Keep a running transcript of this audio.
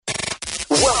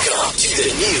to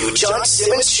the new John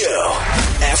Simmons Show.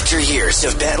 After years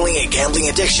of battling a gambling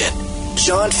addiction,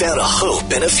 John found a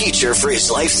hope and a future for his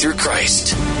life through Christ.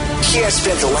 He has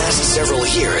spent the last several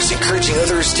years encouraging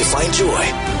others to find joy,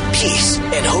 peace,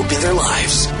 and hope in their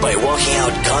lives by walking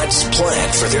out God's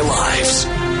plan for their lives.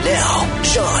 Now,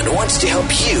 John wants to help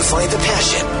you find the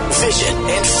passion, vision,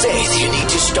 and faith you need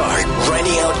to start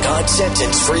writing out God's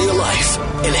sentence for your life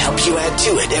and help you add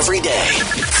to it every day.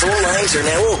 Phone lines are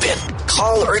now open.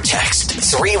 Call or text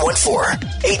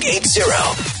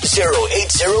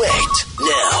 314-880-0808.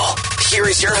 Now, here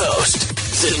is your host,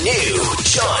 the new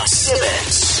John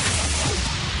Simmons.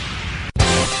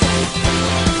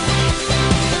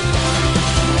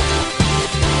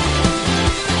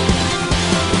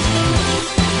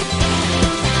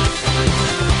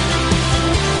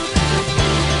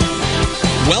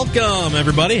 Welcome,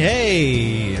 everybody.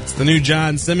 Hey, it's the new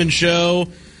John Simmons Show,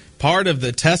 part of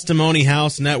the Testimony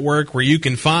House Network, where you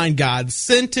can find God's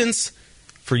sentence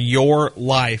for your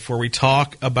life, where we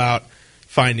talk about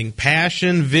finding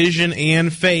passion, vision,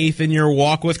 and faith in your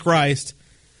walk with Christ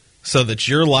so that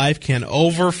your life can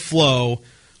overflow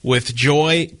with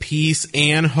joy, peace,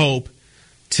 and hope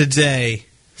today.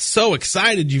 So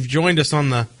excited you've joined us on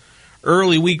the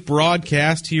early week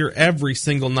broadcast here every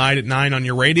single night at 9 on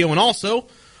your radio, and also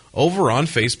over on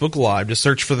Facebook Live. Just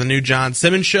search for the new John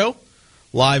Simmons Show.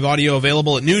 Live audio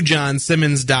available at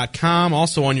newjohnsimmons.com,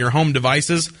 also on your home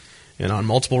devices and on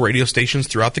multiple radio stations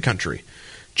throughout the country.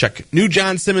 Check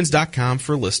newjohnsimmons.com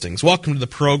for listings. Welcome to the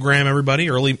program, everybody.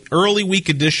 Early week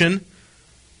edition.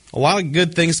 A lot of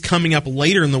good things coming up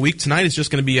later in the week. Tonight is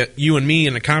just going to be you and me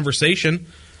in a conversation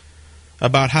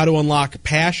about how to unlock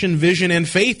passion, vision, and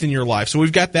faith in your life. So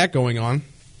we've got that going on.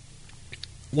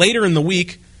 Later in the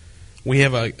week, we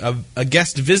have a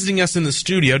guest visiting us in the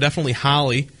studio, definitely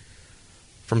Holly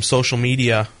from social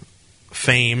media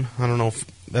fame. I don't know if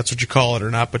that's what you call it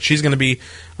or not, but she's going to be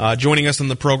joining us in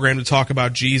the program to talk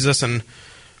about Jesus and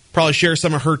probably share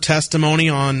some of her testimony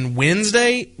on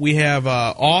Wednesday. We have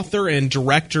author and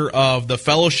director of the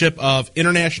Fellowship of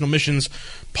International Missions,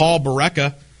 Paul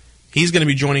Barreca. He's going to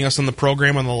be joining us on the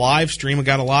program on the live stream. We've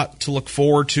got a lot to look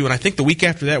forward to, and I think the week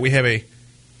after that we have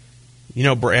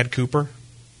Brad Cooper?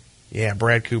 Yeah,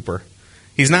 Brad Cooper.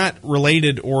 He's not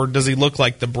related, or does he look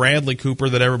like the Bradley Cooper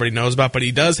that everybody knows about, but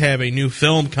he does have a new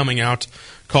film coming out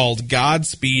called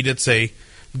Godspeed. It's a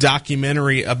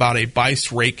documentary about a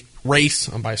bike race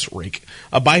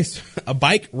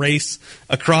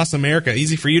across America.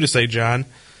 Easy for you to say, John.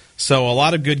 So a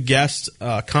lot of good guests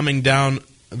coming down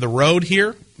the road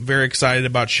here. Very excited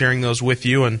about sharing those with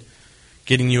you and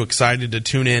getting you excited to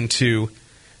tune in to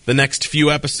the next few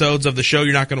episodes of the show.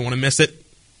 You're not going to want to miss it.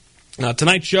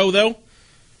 Tonight's show, though,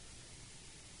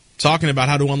 talking about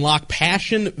how to unlock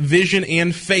passion, vision,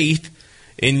 and faith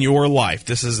in your life.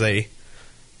 This is a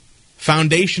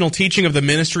foundational teaching of the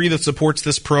ministry that supports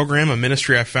this program, a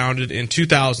ministry I founded in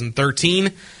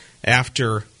 2013.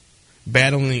 After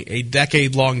battling a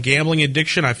decade-long gambling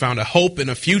addiction, I found a hope and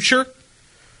a future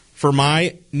for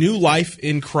my new life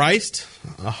in Christ,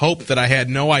 a hope that I had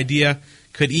no idea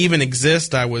could even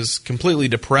exist. I was completely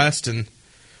depressed and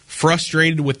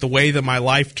frustrated with the way that my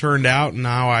life turned out, and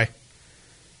now I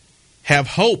have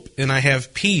hope and I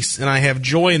have peace and I have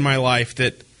joy in my life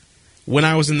that when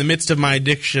I was in the midst of my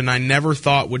addiction, I never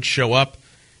thought would show up.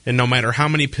 And no matter how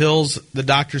many pills the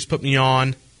doctors put me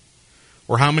on,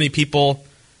 or how many people,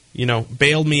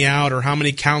 bailed me out, or how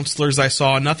many counselors I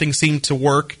saw, nothing seemed to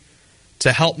work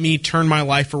to help me turn my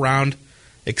life around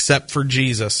except for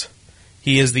Jesus.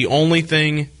 He is the only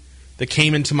thing that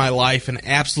came into my life and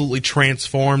absolutely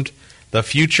transformed the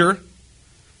future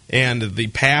and the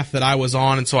path that I was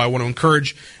on. And so I want to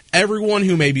encourage everyone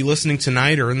who may be listening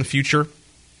tonight or in the future,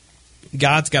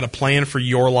 God's got a plan for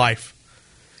your life.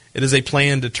 It is a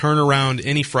plan to turn around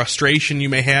any frustration you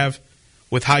may have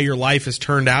with how your life has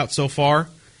turned out so far,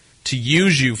 to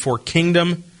use you for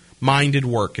kingdom-minded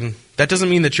work. And that doesn't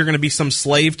mean that you're going to be some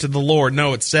slave to the Lord.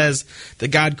 No, it says that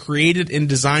God created and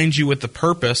designed you with the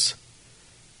purpose.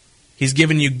 He's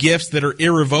given you gifts that are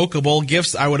irrevocable,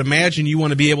 gifts I would imagine you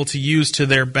want to be able to use to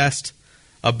their best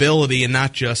ability and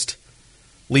not just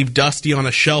leave dusty on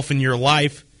a shelf in your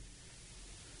life.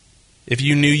 If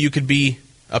you knew you could be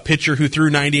a pitcher who threw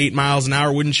 98 miles an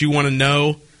hour, wouldn't you want to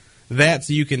know that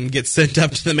so you can get sent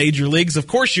up to the major leagues? Of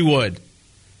course you would.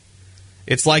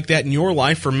 It's like that in your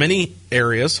life for many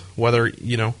areas, whether,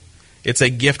 it's a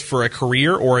gift for a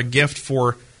career or a gift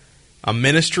for a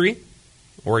ministry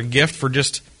or a gift for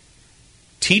just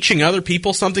teaching other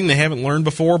people something they haven't learned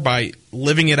before by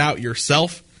living it out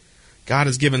yourself. God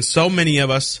has given so many of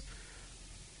us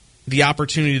the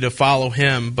opportunity to follow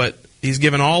Him, but He's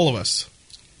given all of us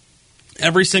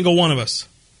Every single one of us,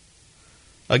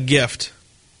 a gift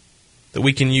that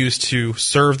we can use to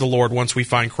serve the Lord once we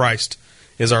find Christ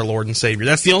is our Lord and Savior.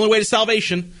 That's the only way to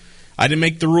salvation. I didn't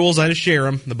make the rules, I just share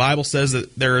them. The Bible says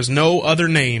that there is no other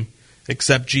name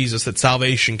except Jesus that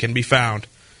salvation can be found.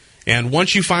 And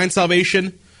once you find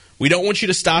salvation, we don't want you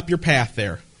to stop your path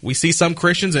there. We see some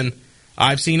Christians, and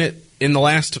I've seen it in the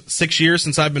last 6 years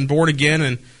since I've been born again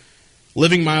and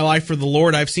living my life for the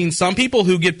Lord. I've seen some people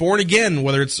who get born again,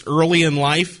 whether it's early in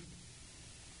life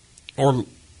or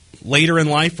later in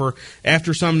life or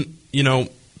after some,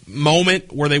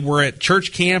 moment where they were at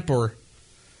church camp or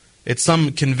at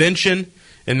some convention,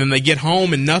 and then they get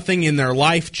home and nothing in their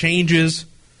life changes.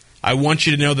 I want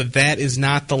you to know that that is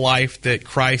not the life that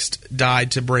Christ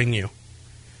died to bring you.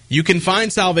 You can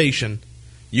find salvation.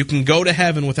 You can go to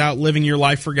heaven without living your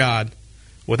life for God,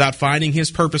 without finding His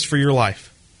purpose for your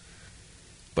life.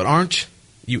 But aren't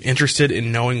you interested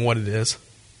in knowing what it is?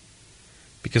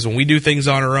 Because when we do things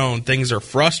on our own, things are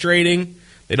frustrating.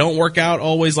 They don't work out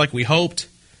always like we hoped.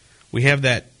 We have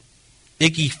that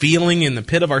icky feeling in the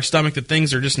pit of our stomach that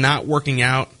things are just not working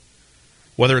out,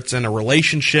 whether it's in a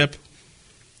relationship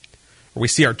or we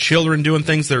see our children doing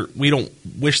things that we don't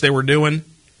wish they were doing.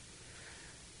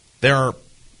 There are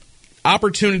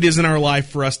opportunities in our life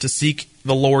for us to seek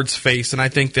the Lord's face, and I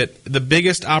think that the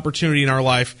biggest opportunity in our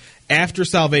life after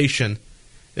salvation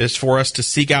is for us to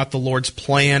seek out the Lord's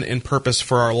plan and purpose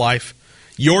for our life.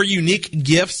 Your unique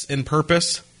gifts and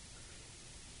purpose,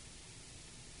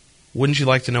 wouldn't you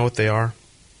like to know what they are?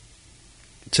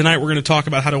 Tonight we're going to talk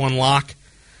about how to unlock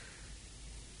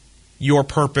your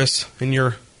purpose and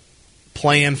your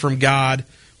plan from God.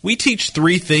 We teach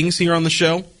 3 things here on the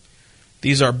show.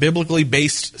 These are biblically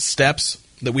based steps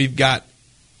that we've got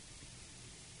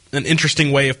an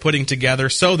interesting way of putting together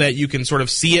so that you can sort of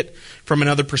see it from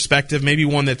another perspective, maybe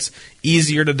one that's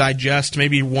easier to digest,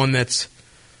 maybe one that's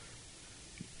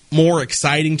more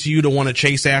exciting to you to want to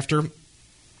chase after.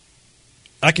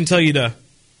 I can tell you to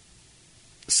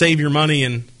save your money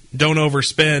and don't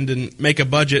overspend and make a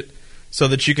budget so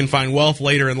that you can find wealth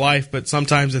later in life, but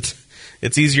sometimes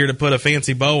it's easier to put a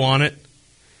fancy bow on it.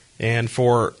 And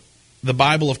for the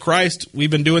Bible of Christ, we've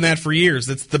been doing that for years.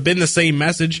 It's been the same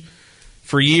message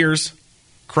for years.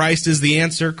 Christ is the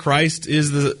answer. Christ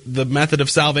is the method of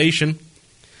salvation.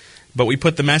 But we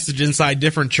put the message inside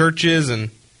different churches and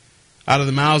out of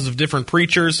the mouths of different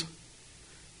preachers.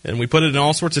 And we put it in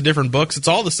all sorts of different books. It's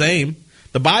all the same.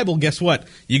 The Bible, guess what?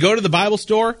 You go to the Bible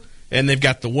store, and they've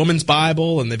got the Woman's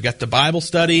Bible, and they've got the Bible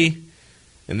Study,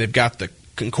 and they've got the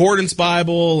Concordance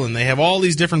Bible, and they have all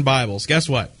these different Bibles. Guess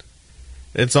what?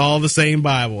 It's all the same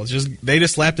Bible. It's just they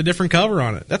just slapped a different cover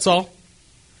on it. That's all.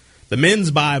 The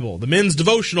Men's Bible, the Men's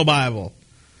Devotional Bible.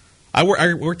 I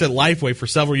worked at Lifeway for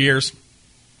several years,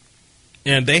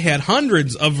 and they had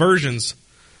hundreds of versions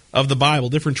of the Bible,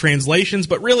 different translations,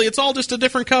 but really it's all just a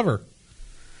different cover.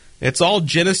 It's all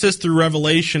Genesis through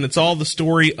Revelation. It's all the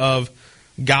story of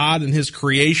God and His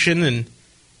creation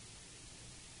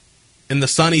and the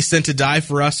Son He sent to die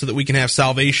for us so that we can have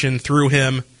salvation through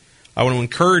Him. I want to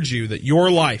encourage you that your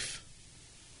life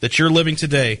that you're living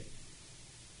today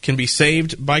can be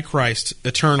saved by Christ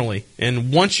eternally.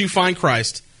 And once you find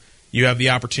Christ, you have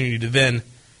the opportunity to then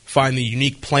find the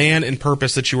unique plan and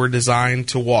purpose that you were designed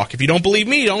to walk. If you don't believe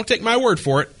me, don't take my word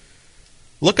for it.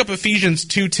 Look up Ephesians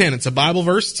 2:10. It's a Bible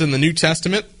verse. It's in the New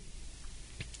Testament.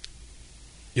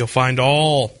 You'll find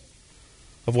all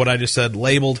of what I just said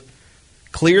labeled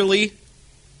clearly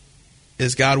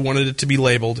as God wanted it to be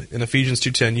labeled in Ephesians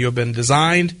 2:10. You have been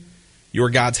designed. You are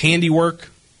God's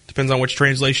handiwork. Depends on which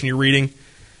translation you're reading.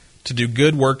 To do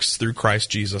good works through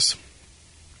Christ Jesus.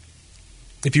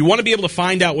 If you want to be able to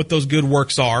find out what those good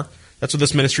works are, that's what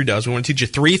this ministry does. We want to teach you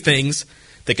 3 things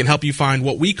that can help you find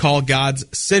what we call God's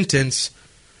sentence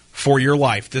for your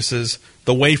life. This is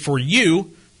the way for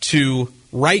you to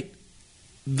write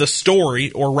the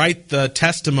story or write the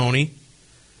testimony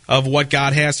of what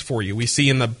God has for you. We see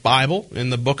in the Bible, in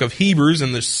the book of Hebrews,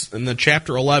 in the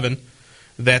chapter 11,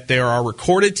 that there are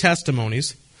recorded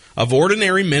testimonies of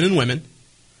ordinary men and women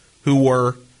who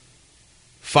were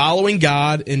following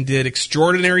God and did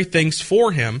extraordinary things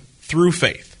for Him through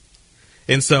faith.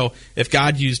 And so, if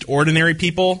God used ordinary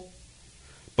people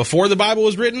before the Bible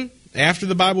was written, after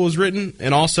the Bible was written,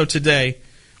 and also today,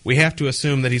 we have to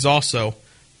assume that He's also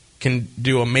can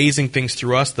do amazing things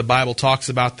through us. The Bible talks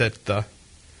about that the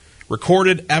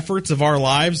recorded efforts of our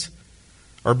lives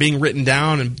are being written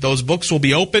down, and those books will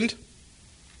be opened.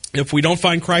 If we don't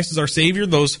find Christ as our Savior,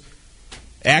 those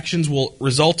actions will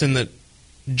result in the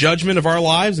judgment of our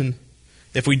lives, and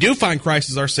if we do find Christ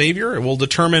as our Savior, it will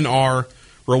determine our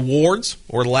rewards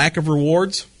or lack of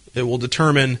rewards. It will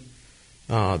determine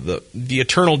the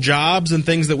eternal jobs and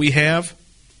things that we have.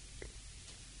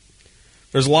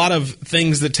 There's a lot of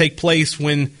things that take place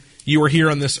when you are here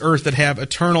on this earth that have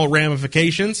eternal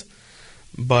ramifications.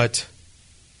 But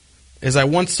as I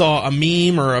once saw a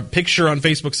meme or a picture on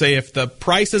Facebook say, if the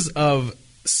price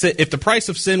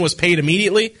of sin was paid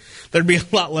immediately, there'd be a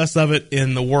lot less of it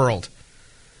in the world.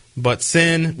 But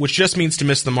sin, which just means to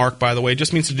miss the mark, by the way,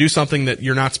 just means to do something that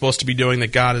you're not supposed to be doing,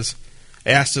 that God has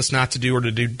asked us not to do or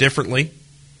to do differently.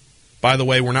 By the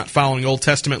way, we're not following Old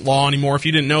Testament law anymore, if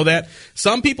you didn't know that.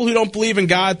 Some people who don't believe in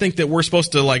God think that we're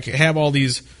supposed to have all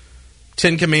these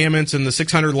 10 commandments and the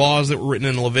 600 laws that were written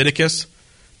in Leviticus.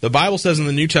 The Bible says in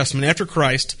the New Testament, after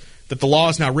Christ, that the law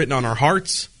is now written on our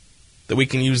hearts, that we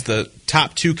can use the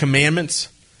top 2 commandments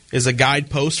as a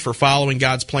guidepost for following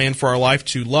God's plan for our life,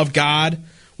 to love God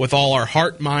with all our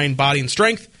heart, mind, body, and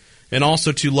strength, and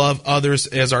also to love others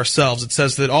as ourselves. It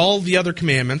says that all the other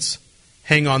commandments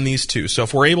hang on these 2. So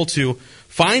if we're able to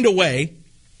find a way,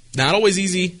 not always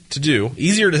easy to do,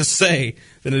 easier to say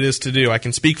than it is to do. I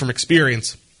can speak from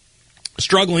experience.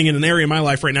 Struggling in an area of my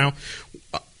life right now,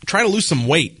 trying to lose some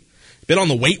weight. Been on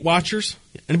the Weight Watchers.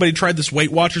 Anybody tried this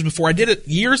Weight Watchers before? I did it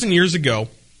years and years ago.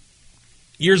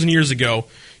 Years and years ago.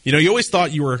 You know, you always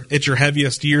thought you were at your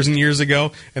heaviest years and years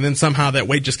ago, and then somehow that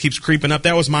weight just keeps creeping up.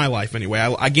 That was my life anyway.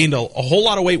 I gained a whole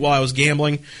lot of weight while I was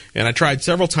gambling, and I tried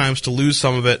several times to lose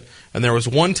some of it. And there was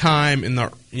one time in the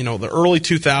early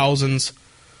 2000s,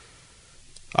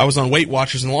 I was on Weight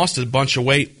Watchers and lost a bunch of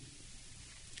weight.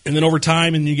 And then over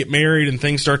time, and you get married, and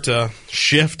things start to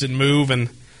shift and move, and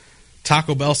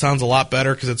Taco Bell sounds a lot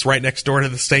better because it's right next door to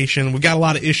the station. We've got a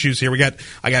lot of issues here.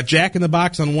 I got Jack in the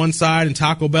Box on one side and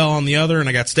Taco Bell on the other, and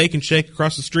I got Steak and Shake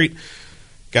across the street.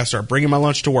 Got to start bringing my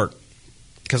lunch to work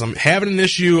because I'm having an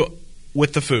issue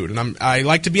with the food. And I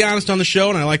like to be honest on the show,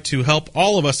 and I like to help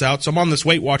all of us out. So I'm on this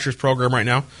Weight Watchers program right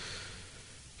now,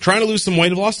 trying to lose some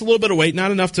weight. I've lost a little bit of weight, not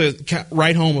enough to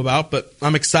write home about, but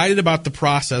I'm excited about the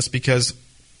process because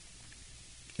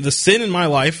the sin in my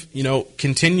life,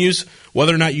 continues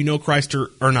whether or not you know Christ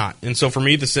or not. And so for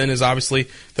me, the sin is obviously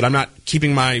that I'm not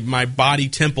keeping my body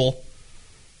temple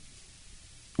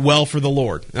well for the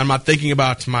Lord. And I'm not thinking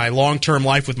about my long-term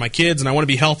life with my kids, and I want to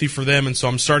be healthy for them. And so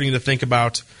I'm starting to think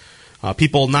about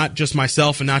people, not just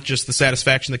myself and not just the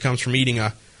satisfaction that comes from eating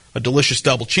a delicious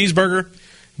double cheeseburger,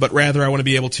 but rather I want to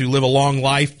be able to live a long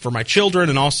life for my children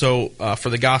and also for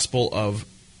the gospel of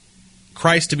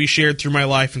Christ to be shared through my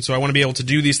life. And so I want to be able to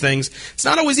do these things. It's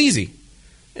not always easy.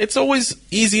 It's always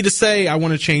easy to say I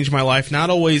want to change my life, not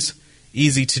always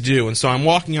easy to do. And so I'm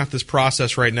walking out this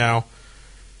process right now.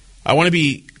 I want to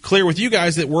be clear with you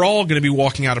guys that we're all going to be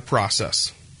walking out a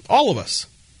process. All of us.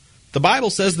 The Bible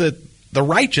says that the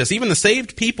righteous, even the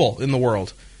saved people in the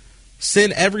world,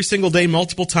 sin every single day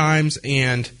multiple times,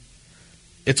 and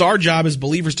it's our job as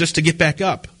believers just to get back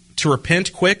up, to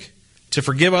repent quick, to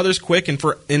forgive others quick, and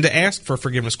to ask for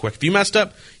forgiveness quick. If you messed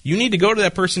up, you need to go to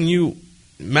that person you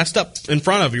messed up in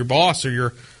front of, your boss or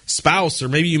your spouse, or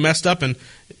maybe you messed up and,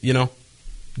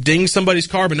 dinged somebody's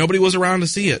car, but nobody was around to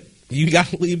see it. You got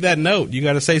to leave that note. You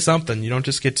got to say something. You don't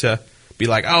just get to be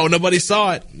like, oh, nobody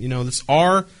saw it. It's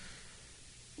our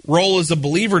role as a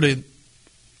believer to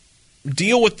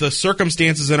deal with the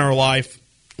circumstances in our life,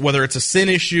 whether it's a sin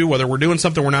issue, whether we're doing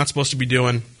something we're not supposed to be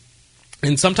doing.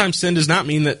 And sometimes sin does not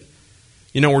mean that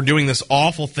we're doing this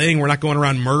awful thing. We're not going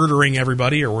around murdering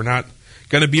everybody, or we're not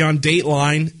going to be on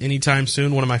Dateline anytime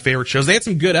soon, one of my favorite shows. They had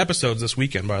some good episodes this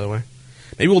weekend, by the way.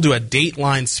 Maybe we'll do a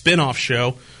Dateline spinoff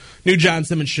show. New John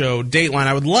Simmons Show, Dateline.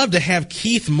 I would love to have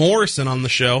Keith Morrison on the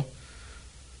show.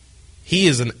 He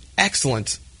is an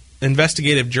excellent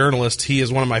investigative journalist. He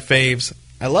is one of my faves.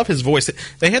 I love his voice.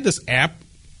 They had this app.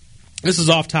 This is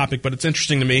off topic, but it's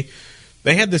interesting to me.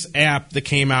 They had this app that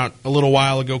came out a little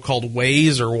while ago called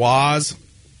Waze or Woz.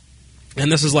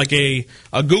 And this is like a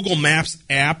Google Maps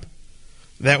app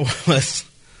that was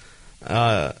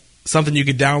something you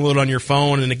could download on your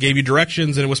phone, and it gave you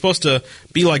directions, and it was supposed to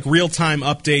be like real-time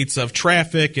updates of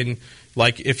traffic, and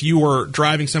like if you were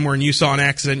driving somewhere and you saw an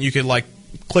accident, you could like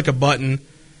click a button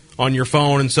on your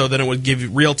phone, and so then it would give you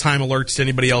real-time alerts to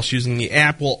anybody else using the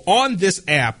app. Well, on this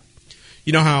app,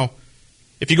 you know how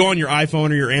if you go on your iPhone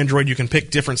or your Android, you can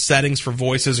pick different settings for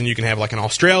voices, and you can have like an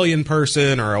Australian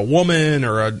person or a woman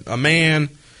or a man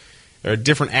or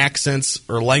different accents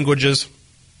or languages.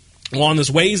 Well, on this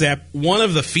Waze app, one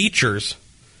of the features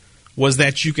was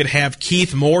that you could have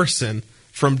Keith Morrison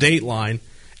from Dateline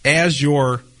as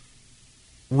your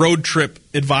road trip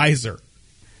advisor.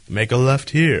 Make a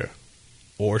left here.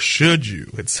 Or should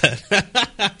you? It said.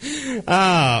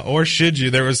 or should you?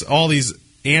 There was all these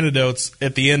anecdotes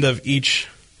at the end of each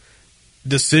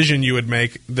decision you would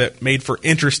make that made for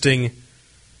interesting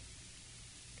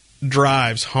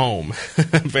drives home.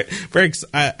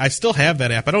 I still have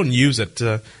that app. I don't use it.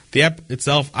 The app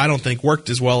itself, I don't think, worked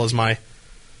as well as my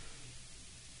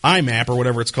iMap or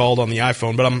whatever it's called on the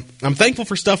iPhone. But I'm thankful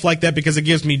for stuff like that because it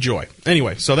gives me joy.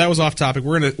 Anyway, so that was off topic.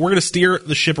 We're gonna steer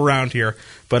the ship around here,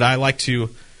 but I like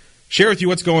to share with you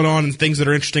what's going on and things that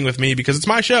are interesting with me because it's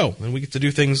my show and we get to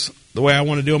do things the way I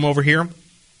want to do them over here.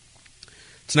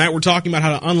 Tonight we're talking about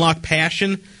how to unlock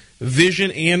passion,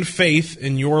 vision, and faith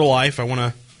in your life. I want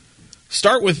to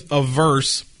start with a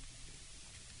verse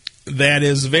that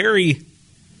is very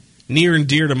near and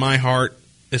dear to my heart,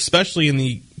 especially in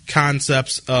the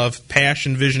concepts of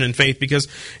passion, vision, and faith, because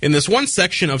in this one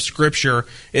section of Scripture,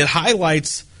 it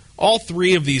highlights all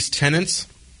three of these tenets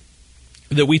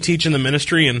that we teach in the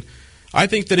ministry, and I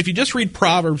think that if you just read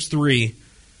Proverbs 3,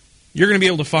 you're going to be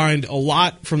able to find a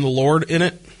lot from the Lord in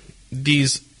it.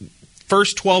 These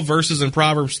first 12 verses in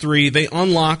Proverbs 3, they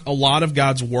unlock a lot of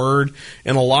God's Word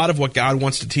and a lot of what God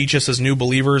wants to teach us as new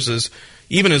believers,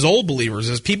 even as old believers,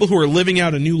 as people who are living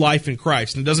out a new life in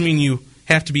Christ. And it doesn't mean you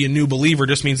have to be a new believer, it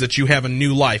just means that you have a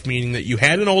new life, meaning that you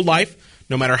had an old life,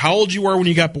 no matter how old you were when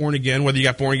you got born again, whether you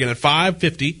got born again at 5,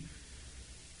 50,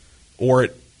 or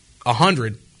at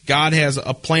 100, God has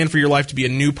a plan for your life to be a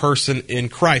new person in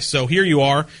Christ. So here you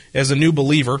are as a new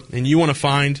believer, and you want to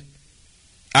find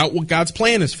out what God's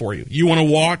plan is for you. You want to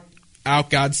walk out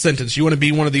God's sentence. You want to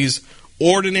be one of these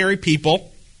ordinary people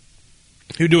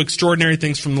who do extraordinary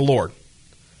things from the Lord.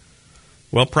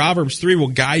 Well, Proverbs 3 will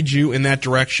guide you in that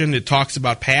direction. It talks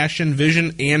about passion,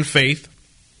 vision, and faith.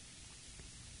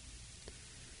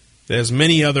 It has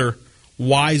many other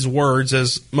wise words,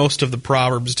 as most of the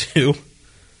Proverbs do.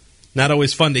 Not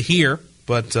always fun to hear,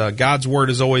 but God's Word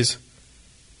is always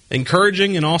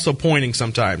encouraging and also pointing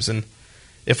sometimes. And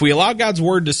if we allow God's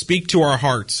Word to speak to our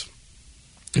hearts,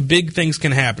 big things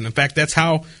can happen. In fact, that's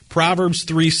how Proverbs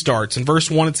 3 starts. In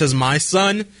verse 1, it says, "My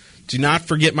son, do not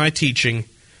forget my teaching,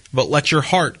 but let your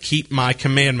heart keep my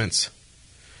commandments."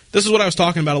 This is what I was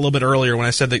talking about a little bit earlier when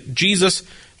I said that Jesus,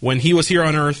 when he was here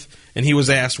on earth, and he was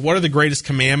asked, what are the greatest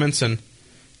commandments? And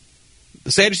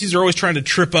the Sadducees are always trying to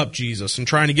trip up Jesus and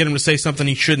trying to get him to say something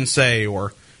he shouldn't say,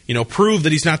 or, prove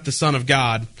that he's not the Son of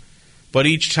God. But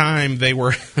each time they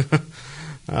were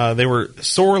they were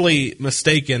sorely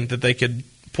mistaken that they could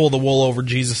pull the wool over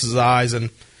Jesus' eyes. And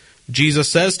Jesus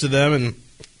says to them, and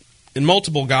in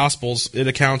multiple Gospels, it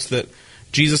accounts that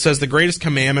Jesus says the greatest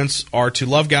commandments are to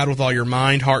love God with all your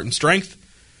mind, heart, and strength,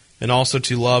 and also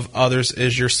to love others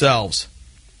as yourselves.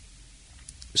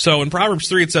 So in Proverbs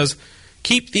 3 it says,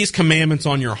 keep these commandments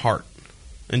on your heart,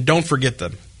 and don't forget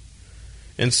them.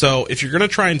 And so if you're going to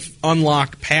try and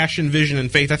unlock passion, vision,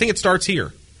 and faith, I think it starts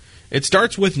here. It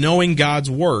starts with knowing God's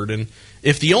Word. And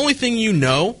if the only thing you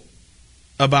know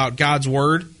about God's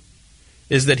Word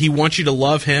is that He wants you to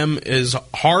love Him as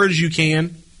hard as you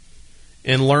can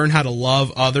and learn how to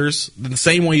love others the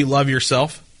same way you love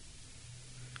yourself,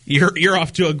 you're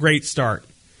off to a great start.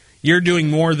 You're doing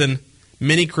more than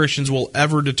many Christians will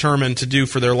ever determine to do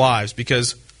for their lives,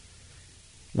 because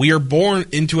we are born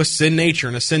into a sin nature,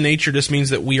 and a sin nature just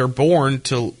means that we are born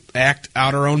to act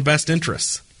out our own best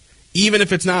interests. Even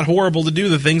if it's not horrible to do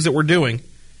the things that we're doing,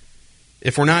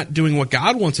 if we're not doing what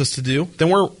God wants us to do, then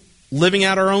we're living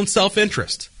out our own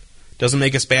self-interest. Doesn't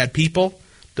make us bad people.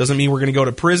 Doesn't mean we're going to go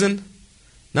to prison.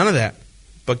 None of that.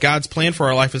 But God's plan for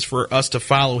our life is for us to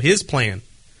follow His plan.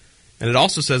 And it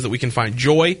also says that we can find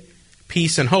joy,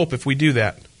 peace, and hope if we do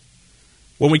that.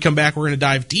 When we come back, we're going to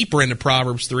dive deeper into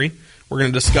Proverbs 3. We're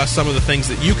going to discuss some of the things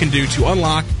that you can do to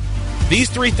unlock these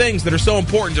three things that are so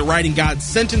important to writing God's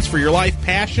sentence for your life: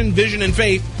 passion, vision, and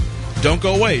faith. Don't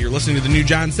go away. You're listening to the new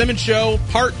John Simmons Show,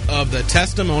 part of the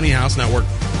Testimony House Network.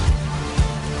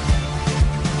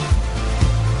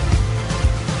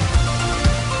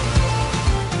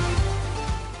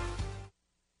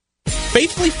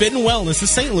 Faithfully Fit and Wellness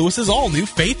is St. Louis's all-new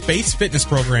faith-based fitness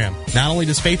program. Not only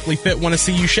does Faithfully Fit want to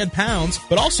see you shed pounds,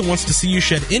 but also wants to see you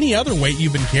shed any other weight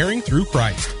you've been carrying through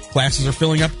Christ. Classes are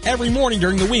filling up every morning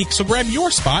during the week, so grab your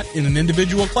spot in an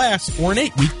individual class or an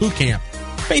 8-week boot camp.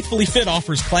 Faithfully Fit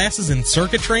offers classes in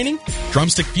circuit training,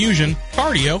 drumstick fusion,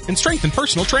 cardio, and strength and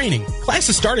personal training.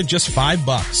 Classes start at just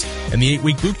 $5, and the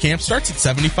 8-week boot camp starts at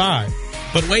 $75.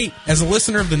 But wait, as a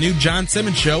listener of the new John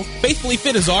Simmons Show, Faithfully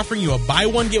Fit is offering you a buy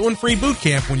one, get one free boot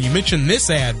camp when you mention this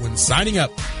ad when signing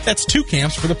up. That's 2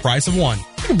 camps for the price of 1. You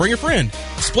can bring a friend,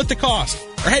 split the cost,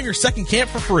 or have your second camp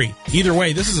for free. Either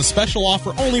way, this is a special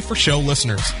offer only for show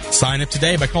listeners. Sign up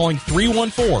today by calling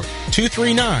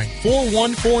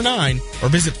 314-239-4149 or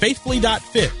visit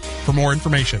faithfully.fit for more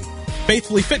information.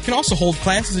 Faithfully Fit can also hold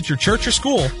classes at your church or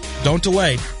school. Don't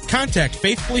delay. Contact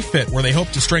Faithfully Fit, where they hope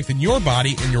to strengthen your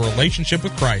body and your relationship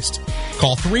with Christ.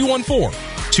 Call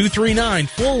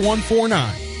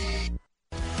 314-239-4149.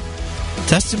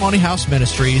 Testimony House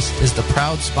Ministries is the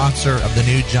proud sponsor of the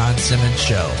new John Simmons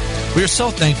Show. We are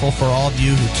so thankful for all of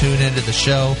you who tune into the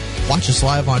show, watch us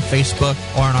live on Facebook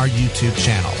or on our YouTube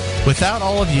channel. Without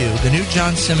all of you, the new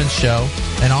John Simmons Show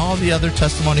and all of the other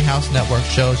Testimony House Network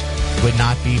shows would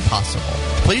not be possible.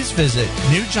 Please visit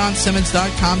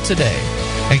newjohnsimmons.com today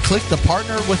and click the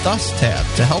Partner with Us tab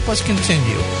to help us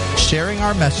continue sharing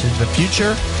our message of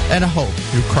future and a hope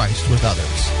through Christ with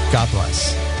others. God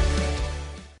bless.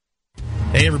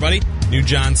 Hey everybody, new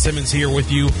John Simmons here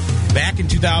with you. Back in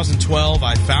 2012,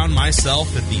 I found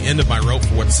myself at the end of my rope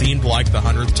for what seemed like the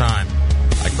 100th time.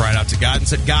 I cried out to God and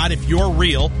said, God, if you're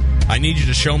real, I need you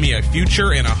to show me a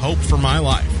future and a hope for my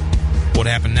life. What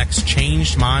happened next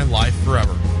changed my life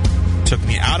forever. It took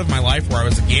me out of my life where I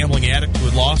was a gambling addict who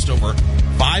had lost over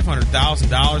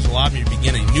 $500,000, allowed me to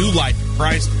begin a new life in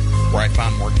Christ, where I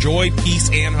found more joy, peace,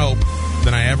 and hope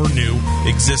than I ever knew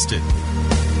existed.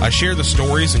 I share the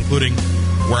stories, including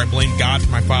where I blamed God for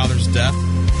my father's death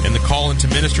and the call into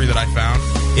ministry that I found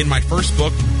in my first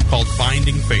book called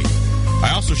Finding Faith.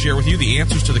 I also share with you the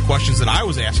answers to the questions that I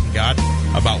was asking God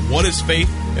about what is faith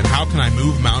and how can I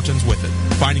move mountains with it.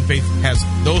 Finding Faith has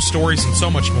those stories and so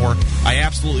much more. I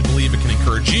absolutely believe it can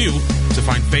encourage you to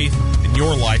find faith in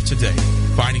your life today.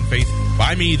 Finding Faith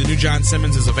by me, the new John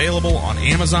Simmons, is available on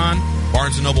Amazon,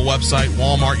 Barnes & Noble website,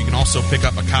 Walmart. You can also pick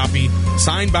up a copy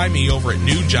signed by me over at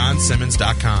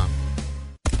newjohnsimmons.com.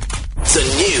 The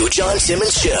new John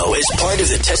Simmons Show is part of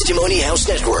the Testimony House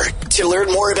Network. To learn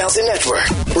more about the network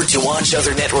or to watch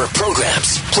other network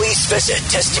programs, please visit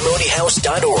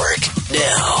testimonyhouse.org.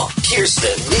 Now, here's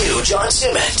the new John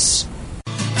Simmons.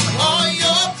 All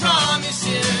your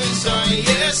promises are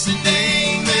yes and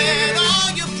amen.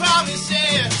 All your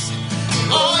promises,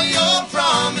 all your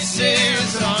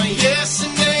promises are yes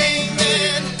and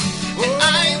amen. And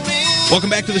I will. Welcome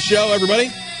back to the show,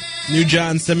 everybody. New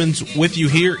John Simmons with you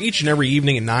here each and every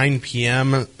evening at 9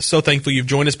 p.m. So thankful you've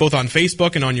joined us both on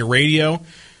Facebook and on your radio.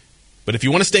 But if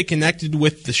you want to stay connected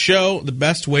with the show, the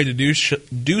best way to do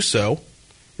so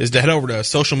is to head over to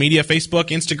social media, Facebook,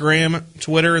 Instagram,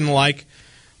 Twitter, and the like.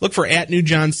 Look for @New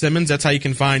John Simmons. That's how you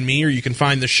can find me, or you can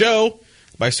find the show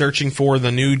by searching for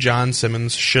the new John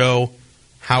Simmons Show.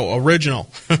 How original.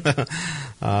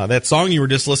 That song you were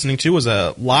just listening to was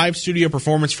a live studio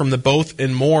performance from the Both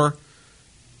and More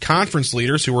conference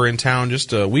leaders who were in town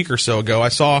just a week or so ago. I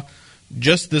saw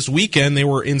just this weekend they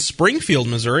were in Springfield,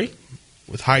 Missouri,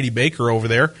 with Heidi Baker over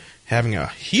there having a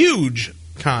huge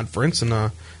conference, and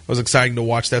it was exciting to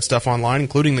watch that stuff online,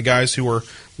 including the guys who were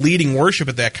leading worship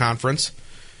at that conference.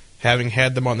 Having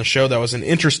had them on the show, that was an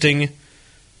interesting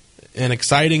and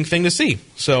exciting thing to see.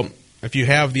 So if you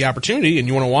have the opportunity and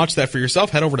you want to watch that for yourself,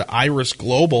 head over to Iris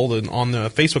Global on the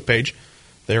Facebook page.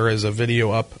 There is a video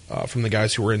up from the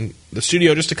guys who were in the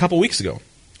studio just a couple weeks ago.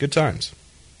 Good times.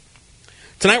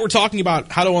 Tonight we're talking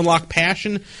about how to unlock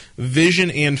passion,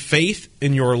 vision, and faith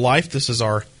in your life. This is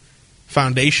our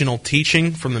foundational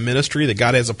teaching from the ministry that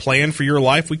God has a plan for your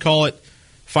life. We call it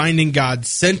Finding God's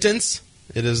Sentence.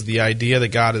 It is the idea that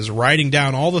God is writing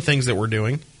down all the things that we're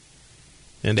doing.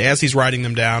 And as He's writing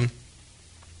them down,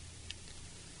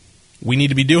 we need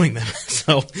to be doing them.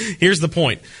 So here's the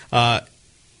point.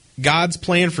 God's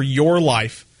plan for your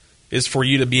life is for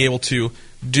you to be able to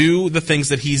do the things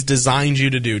that He's designed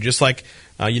you to do. Just like,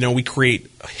 we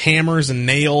create hammers and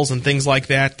nails and things like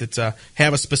that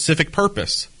have a specific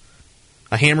purpose.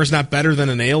 A hammer's not better than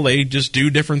a nail. They just do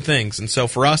different things. And so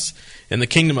for us in the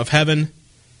kingdom of heaven,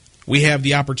 we have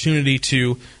the opportunity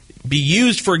to be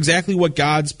used for exactly what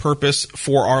God's purpose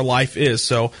for our life is.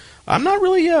 So I'm not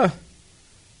really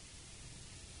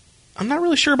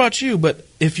sure about you, but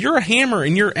if you're a hammer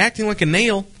and you're acting like a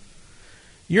nail,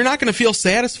 you're not going to feel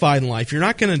satisfied in life. You're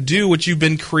not going to do what you've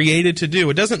been created to do.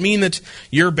 It doesn't mean that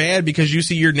you're bad because you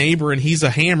see your neighbor and he's a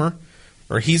hammer,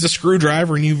 or he's a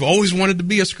screwdriver and you've always wanted to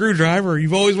be a screwdriver, or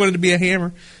you've always wanted to be a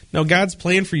hammer. No, God's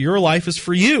plan for your life is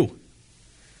for you.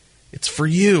 It's for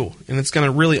you, and it's going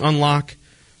to really unlock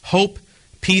hope,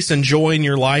 peace, and joy in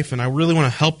your life, and I really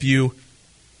want to help you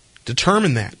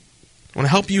determine that. I want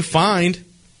to help you find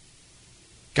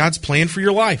God's plan for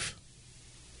your life.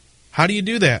 How do you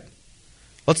do that?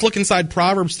 Let's look inside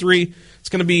Proverbs 3. It's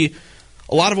going to be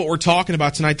a lot of what we're talking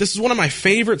about tonight. This is one of my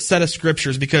favorite set of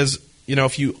scriptures because,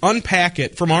 if you unpack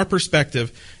it from our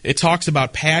perspective, it talks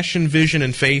about passion, vision,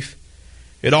 and faith.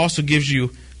 It also gives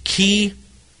you key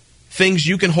things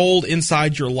you can hold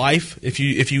inside your life. If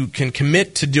you can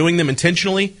commit to doing them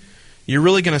intentionally, you're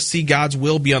really going to see God's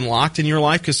will be unlocked in your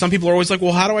life. Because some people are always like,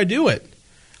 well, how do I do it?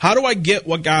 How do I get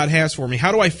what God has for me?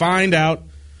 How do I find out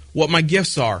what my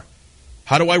gifts are?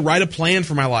 How do I write a plan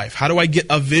for my life? How do I get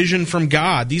a vision from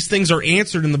God? These things are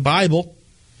answered in the Bible.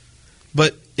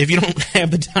 But if you don't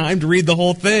have the time to read the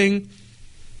whole thing,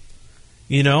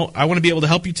 I want to be able to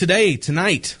help you today,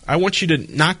 tonight. I want you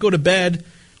to not go to bed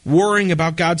worrying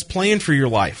about God's plan for your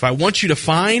life. I want you to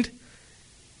find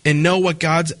and know what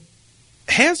God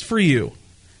has for you.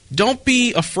 Don't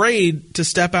be afraid to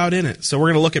step out in it. So we're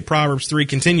going to look at Proverbs 3,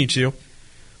 continue to.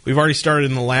 We've already started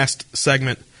in the last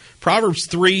segment. Proverbs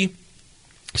 3,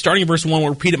 starting in verse 1, we'll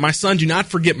repeat it. My son, do not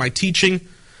forget my teaching,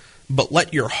 but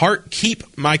let your heart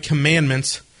keep my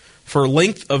commandments. For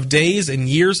length of days and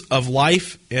years of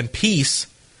life and peace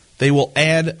they will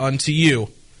add unto you.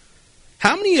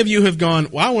 How many of you have gone,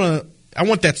 well, I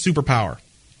want that superpower?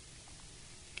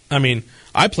 I mean,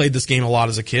 I played this game a lot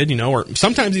as a kid, or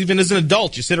sometimes even as an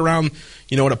adult. You sit around,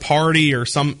 at a party or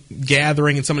some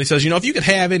gathering and somebody says, if you could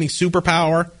have any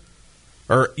superpower,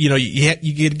 or, you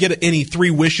could get any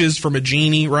 3 wishes from a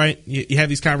genie, right? You have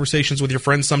these conversations with your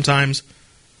friends sometimes.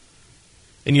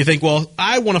 And you think, well,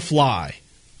 I want to fly.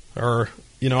 Or,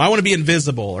 I want to be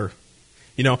invisible. Or,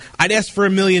 I'd ask for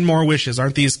 1,000,000 more wishes.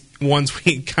 Aren't these ones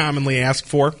we commonly ask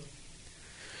for?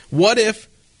 What if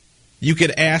you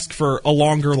could ask for a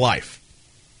longer life?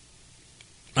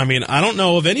 I mean, I don't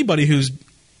know of anybody who's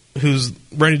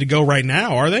ready to go right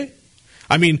now, are they?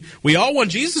 I mean, we all want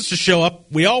Jesus to show up.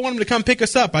 We all want him to come pick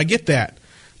us up. I get that.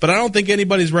 But I don't think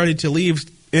anybody's ready to leave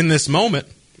in this moment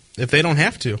if they don't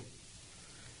have to.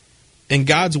 And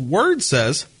God's word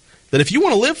says that if you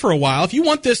want to live for a while, if you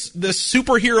want this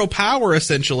superhero power,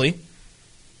 essentially,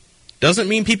 doesn't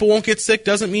mean people won't get sick,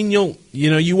 doesn't mean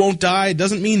you won't die, it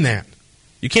doesn't mean that.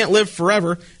 You can't live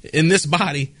forever in this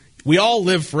body. We all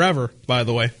live forever, by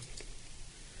the way.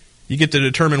 You get to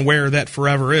determine where that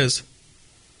forever is.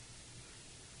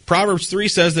 Proverbs 3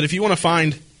 says that if you want to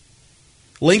find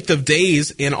length of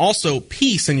days and also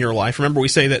peace in your life, remember we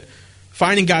say that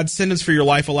finding God's sentence for your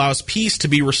life allows peace to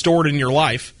be restored in your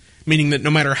life, meaning that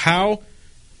no matter how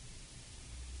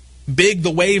big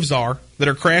the waves are that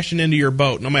are crashing into your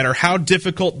boat, no matter how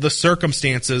difficult the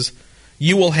circumstances,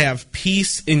 you will have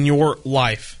peace in your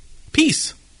life.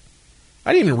 Peace.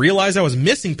 I didn't even realize I was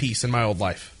missing peace in my old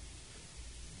life.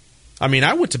 I mean,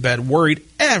 I went to bed worried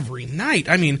every night.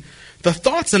 I mean, the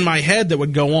thoughts in my head that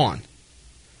would go on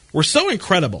were so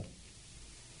incredible.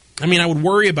 I mean, I would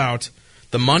worry about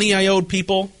the money I owed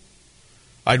people.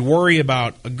 I'd worry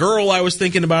about a girl I was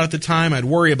thinking about at the time. I'd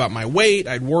worry about my weight.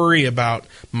 I'd worry about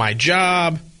my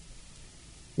job.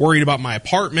 Worried about my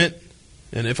apartment.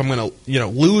 And if I'm going to,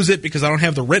 lose it because I don't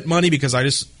have the rent money because I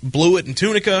just blew it in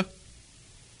Tunica.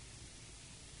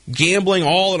 Gambling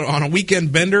all on a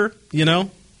weekend bender,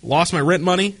 lost my rent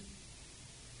money.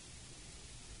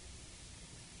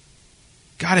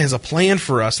 God has a plan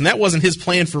for us, and that wasn't his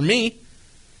plan for me.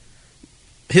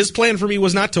 His plan for me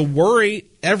was not to worry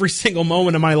every single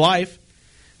moment of my life,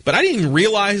 but I didn't even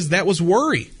realize that was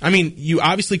worry. I mean, you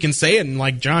obviously can say it, and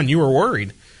like, John, you were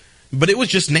worried, but it was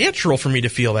just natural for me to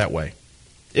feel that way.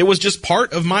 It was just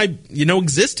part of my,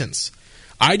 existence.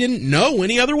 I didn't know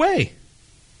any other way.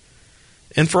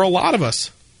 And for a lot of us,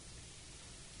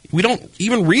 we don't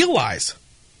even realize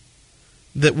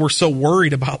that we're so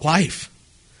worried about life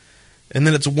and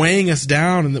that it's weighing us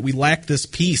down and that we lack this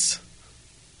peace.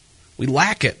 We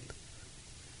lack it.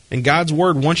 And God's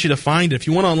word wants you to find it. If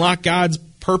you want to unlock God's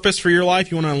purpose for your life,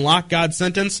 you want to unlock God's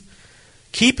sentence,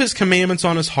 keep his commandments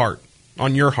on his heart,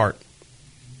 on your heart.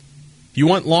 If you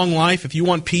want long life, if you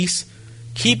want peace,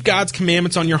 keep God's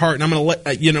commandments on your heart. And I'm going to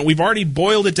let, we've already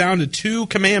boiled it down to 2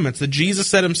 commandments that Jesus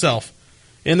said himself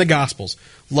in the Gospels.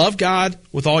 Love God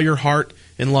with all your heart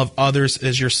and love others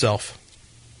as yourself.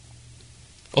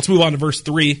 Let's move on to verse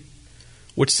 3,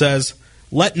 which says,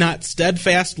 let not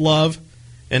steadfast love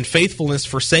and faithfulness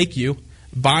forsake you.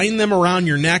 Bind them around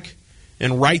your neck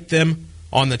and write them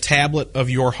on the tablet of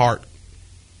your heart.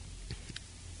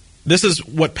 This is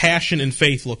what passion and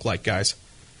faith look like, guys.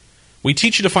 We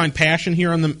teach you to find passion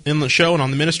here in the show and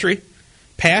on the ministry.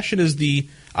 Passion is the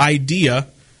idea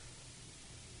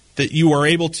that you are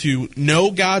able to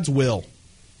know God's will.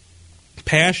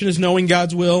 Passion is knowing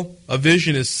God's will. A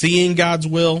vision is seeing God's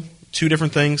will. 2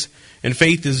 different things. And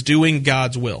faith is doing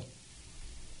God's will.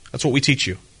 That's what we teach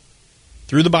you.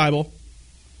 Through the Bible,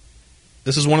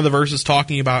 this is one of the verses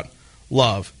talking about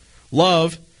love.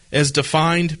 Love, as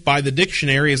defined by the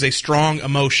dictionary, is a strong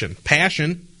emotion.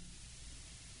 Passion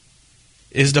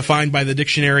is defined by the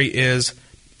dictionary as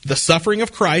the suffering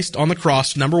of Christ on the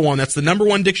cross, number 1. That's the number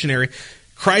 1 dictionary.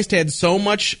 Christ had so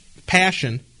much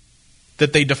passion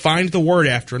that they defined the word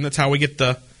after, and that's how we get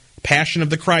the Passion of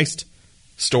the Christ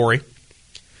story.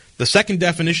 The second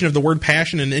definition of the word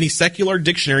passion in any secular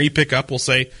dictionary you pick up will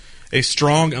say a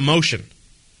strong emotion.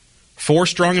 4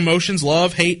 strong emotions: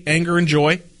 love, hate, anger, and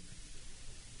joy.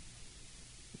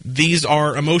 These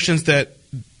are emotions that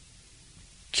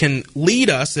can lead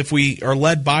us, if we are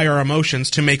led by our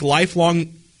emotions, to make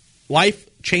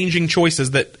life-changing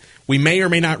choices that we may or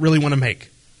may not really want to make.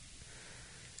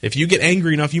 If you get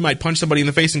angry enough, you might punch somebody in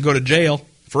the face and go to jail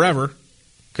forever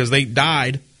because they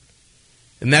died.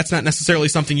 And that's not necessarily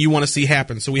something you want to see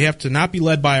happen. So we have to not be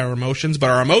led by our emotions, but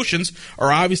our emotions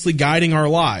are obviously guiding our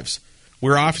lives.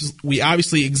 We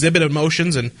obviously exhibit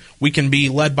emotions, and we can be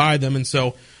led by them. And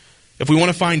so if we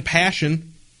want to find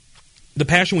passion, the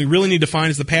passion we really need to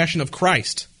find is the passion of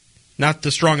Christ, not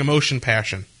the strong emotion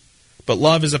passion. But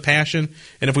love is a passion,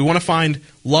 and if we want to find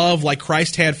love like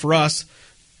Christ had for us,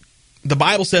 the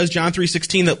Bible says, John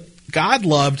 3:16, that God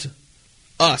loved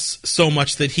us so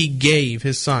much that he gave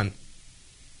his Son.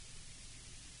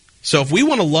 So if we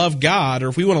want to love God, or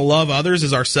if we want to love others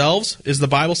as ourselves, as the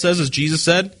Bible says, as Jesus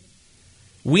said,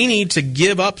 we need to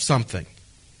give up something.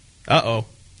 Uh-oh.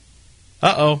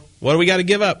 What do we got to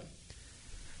give up?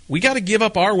 We got to give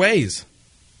up our ways.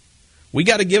 We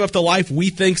got to give up the life we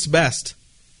think's best.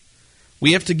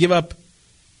 We have to give up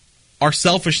our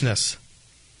selfishness.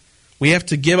 We have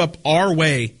to give up our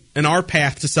way and our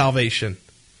path to salvation.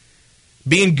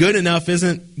 Being good enough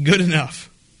isn't good enough.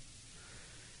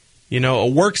 You know, a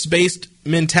works-based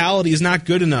mentality is not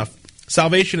good enough.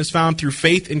 Salvation is found through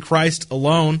faith in Christ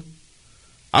alone.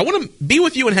 I want to be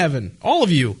with you in heaven, all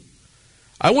of you.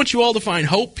 I want you all to find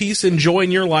hope, peace, and joy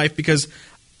in your life, because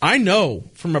I know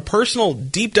from a personal,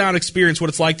 deep-down experience what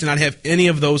it's like to not have any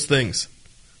of those things.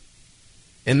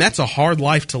 And that's a hard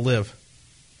life to live.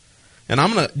 And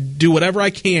I'm going to do whatever I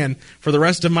can for the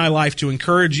rest of my life to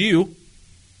encourage you,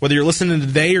 whether you're listening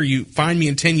today or you find me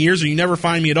in 10 years or you never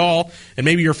find me at all, and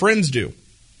maybe your friends do.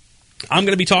 I'm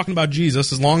going to be talking about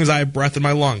Jesus as long as I have breath in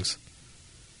my lungs,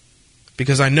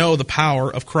 because I know the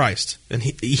power of Christ. And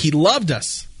he loved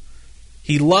us.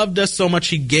 He loved us so much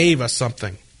he gave us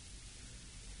something.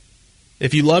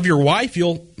 If you love your wife,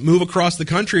 you'll move across the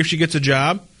country if she gets a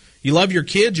job. You love your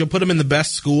kids, you'll put them in the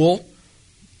best school.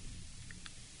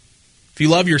 If you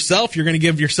love yourself, you're going to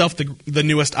give yourself the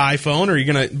newest iPhone, or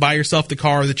you're going to buy yourself the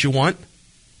car that you want.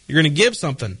 You're going to give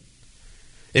something.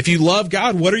 If you love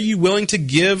God, what are you willing to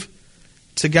give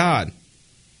to God?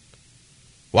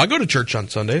 Well, I go to church on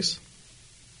Sundays.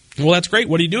 Well, that's great.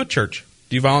 What do you do at church?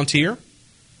 Do you volunteer?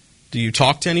 Do you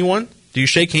talk to anyone? Do you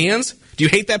shake hands? Do you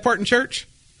hate that part in church?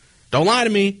 Don't lie to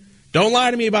me. Don't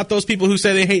lie to me about those people who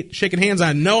say they hate shaking hands.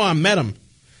 I know I met them.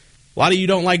 A lot of you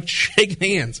don't like shaking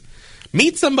hands.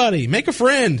 Meet somebody. Make a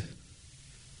friend.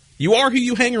 You are who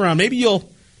you hang around. Maybe you'll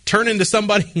turn into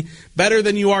somebody better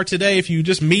than you are today if you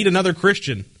just meet another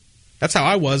Christian. That's how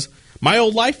I was. My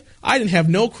old life, I didn't have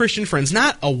no Christian friends.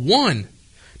 Not a one.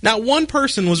 Not one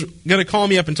person was going to call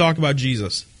me up and talk about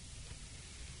Jesus.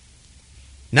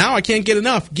 Now I can't get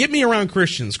enough. Get me around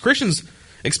Christians. Christians,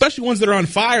 especially ones that are on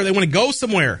fire, they want to go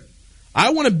somewhere.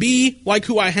 I want to be like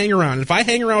who I hang around. If I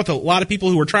hang around with a lot of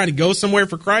people who are trying to go somewhere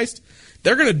for Christ,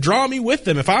 they're going to draw me with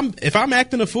them. If I'm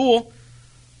acting a fool,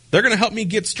 they're going to help me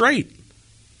get straight.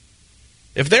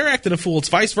 If they're acting a fool, it's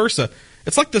vice versa.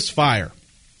 It's like this fire.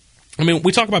 I mean,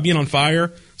 we talk about being on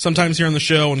fire sometimes here on the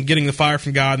show and getting the fire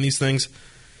from God and these things.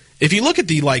 If you look at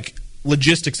the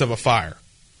logistics of a fire,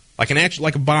 like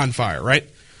a bonfire, right?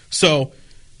 So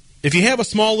if you have a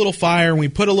small little fire and we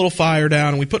put a little fire down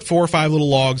and we put 4 or 5 little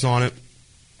logs on it,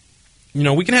 you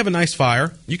know, we can have a nice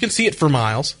fire. You can see it for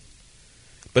miles.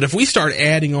 But if we start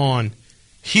adding on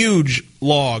huge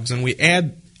logs and we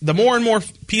add the more and more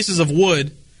pieces of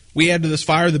wood we add to this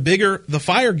fire, the bigger the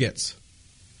fire gets.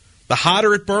 The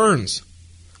hotter it burns.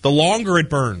 The longer it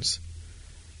burns.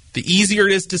 The easier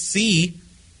it is to see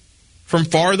from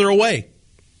farther away.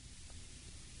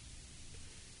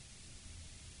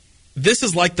 This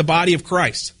is like the body of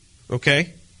Christ,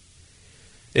 okay?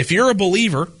 If you're a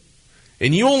believer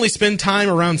and you only spend time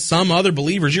around some other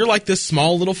believers, you're like this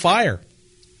small little fire.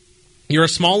 You're a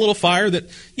small little fire that,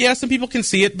 yeah, some people can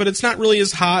see it, but it's not really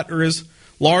as hot or as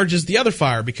large as the other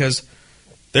fire, because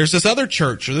there's this other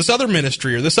church or this other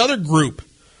ministry or this other group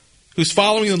who's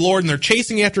following the Lord and they're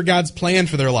chasing after God's plan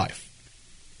for their life.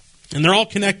 And they're all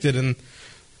connected, and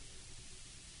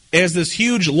as this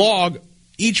huge log,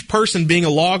 each person being a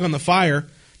log on the fire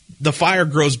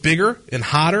grows bigger and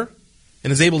hotter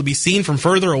and is able to be seen from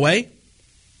further away.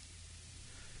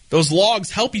 Those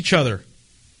logs help each other.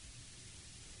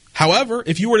 However,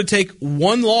 if you were to take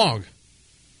one log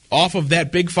off of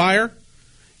that big fire,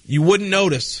 you wouldn't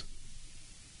notice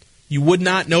You would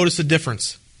not notice a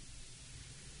difference.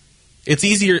 It's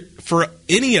easier for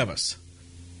any of us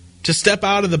to step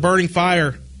out of the burning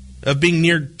fire of being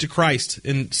near to Christ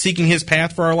and seeking His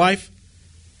path for our life.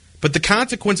 But the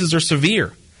consequences are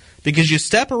severe because you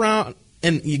step around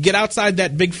and you get outside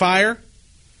that big fire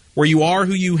where you are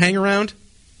who you hang around.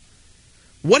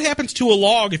 What happens to a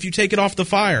log if you take it off the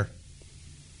fire?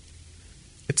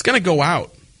 It's going to go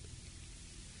out.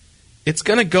 It's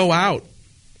going to go out.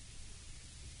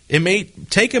 It may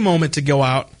take a moment to go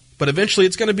out, but eventually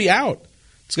it's going to be out.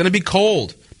 It's going to be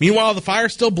cold. Meanwhile, the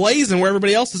fire's still blazing where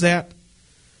everybody else is at.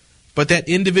 But that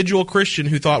individual Christian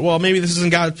who thought, well, maybe this isn't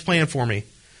God's plan for me.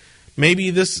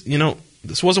 Maybe this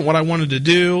wasn't what I wanted to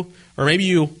do. Or maybe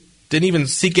you didn't even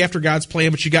seek after God's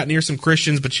plan, but you got near some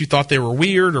Christians, but you thought they were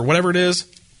weird or whatever it is.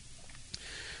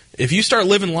 If you start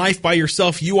living life by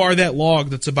yourself, you are that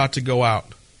log that's about to go out.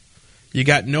 You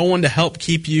got no one to help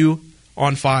keep you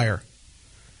on fire.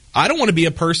 I don't want to be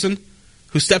a person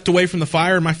who stepped away from the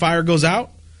fire and my fire goes out.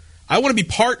 I want to be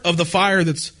part of the fire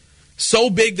that's so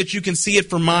big that you can see it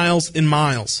for miles and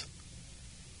miles.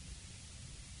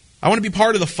 I want to be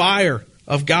part of the fire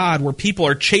of God where people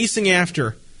are chasing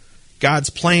after God's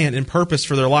plan and purpose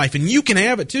for their life. And you can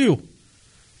have it too.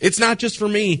 It's not just for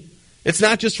me. It's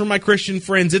not just for my Christian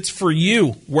friends. It's for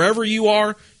you. Wherever you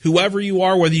are, whoever you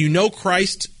are, whether you know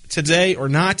Christ today or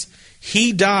not,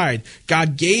 He died.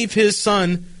 God gave His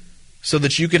Son so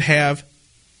that you could have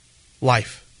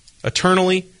life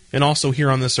eternally and also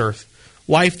here on this earth.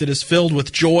 Life that is filled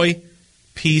with joy,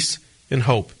 peace, and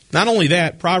hope. Not only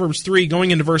that, Proverbs 3,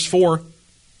 going into verse 4,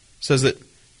 says that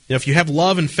if you have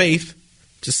love and faith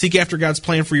to seek after God's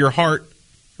plan for your heart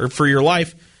or for your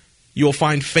life, you will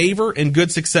find favor and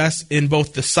good success in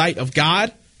both the sight of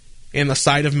God and the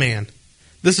sight of man.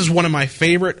 This is one of my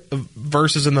favorite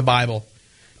verses in the Bible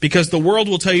because the world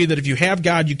will tell you that if you have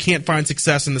God, you can't find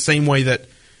success in the same way that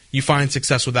you find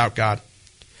success without God.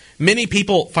 Many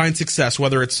people find success,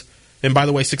 whether it's, and by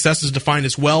the way, success is defined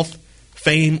as wealth,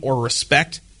 fame, or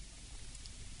respect.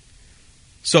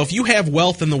 So if you have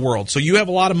wealth in the world, so you have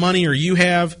a lot of money or you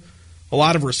have a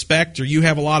lot of respect or you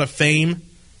have a lot of fame,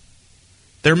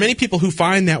 there are many people who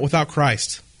find that without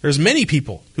Christ. There's many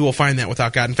people who will find that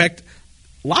without God. In fact,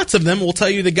 lots of them will tell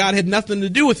you that God had nothing to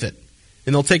do with it,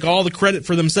 and they'll take all the credit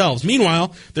for themselves.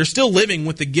 Meanwhile, they're still living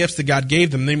with the gifts that God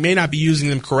gave them. They may not be using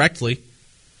them correctly,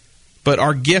 but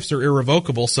our gifts are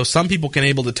irrevocable, so some people can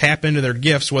able to tap into their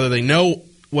gifts, whether they know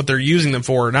what they're using them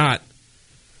for or not,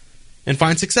 and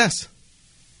find success.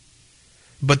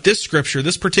 But this scripture,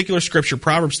 this particular scripture,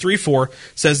 Proverbs 3:4,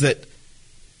 says that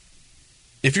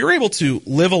if you're able to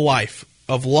live a life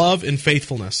of love and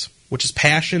faithfulness, which is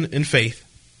passion and faith,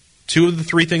 two of the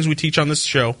three things we teach on this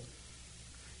show,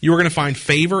 you are going to find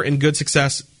favor and good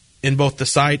success in both the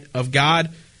sight of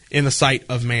God and the sight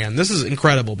of man. This is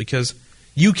incredible because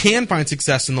you can find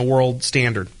success in the world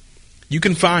standard. You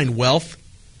can find wealth,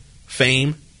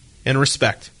 fame, and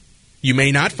respect. You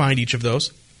may not find each of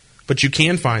those, but you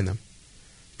can find them.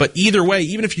 But either way,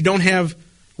 even if you don't have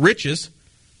riches,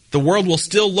 the world will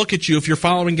still look at you if you're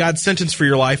following God's sentence for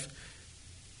your life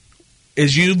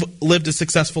as you've lived a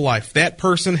successful life. That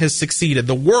person has succeeded.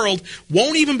 The world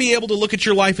won't even be able to look at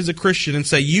your life as a Christian and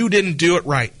say, you didn't do it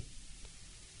right.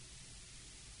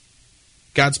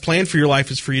 God's plan for your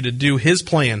life is for you to do His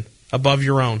plan above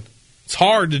your own. It's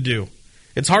hard to do.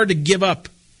 It's hard to give up.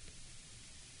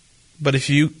 But if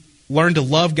you learn to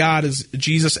love God as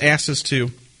Jesus asks us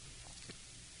to,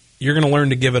 you're going to learn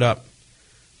to give it up.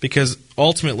 Because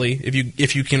ultimately,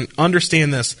 if you can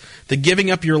understand this, the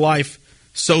giving up your life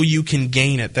so you can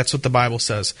gain it. That's what the Bible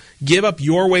says. Give up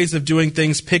your ways of doing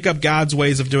things, pick up God's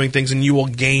ways of doing things, and you will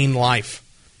gain life,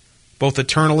 both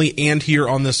eternally and here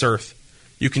on this earth.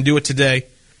 You can do it today.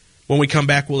 When we come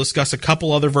back, we'll discuss a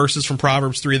couple other verses from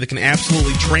Proverbs 3 that can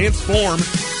absolutely transform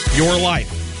your life.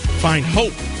 Find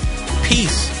hope,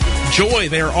 peace, joy.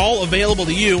 They are all available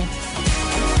to you.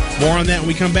 More on that when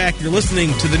we come back. You're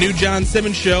listening to the new John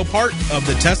Simmons Show, part of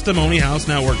the Testimony House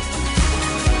Network.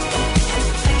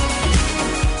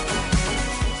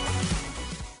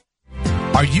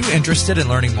 Are you interested in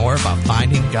learning more about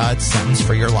finding God's sentence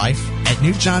for your life? At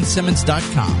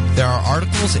newjohnsimmons.com, there are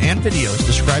articles and videos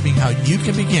describing how you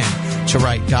can begin to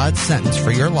write God's sentence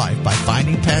for your life by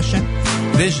finding passion,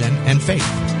 vision, and faith.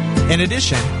 In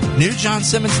addition,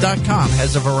 newjohnsimmons.com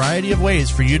has a variety of ways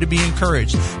for you to be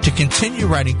encouraged to continue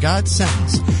writing God's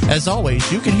sentence. As always,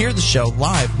 you can hear the show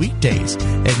live weekdays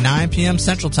at 9 p.m.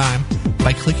 Central Time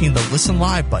by clicking the Listen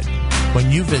Live button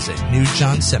when you visit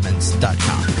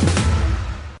newjohnsimmons.com.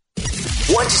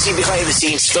 Want to see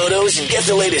behind-the-scenes photos and get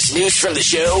the latest news from the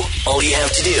show? All you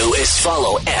have to do is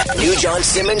follow @New John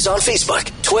Simmons on Facebook,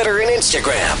 Twitter and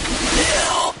Instagram.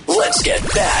 Now, let's get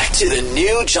back to the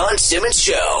new John Simmons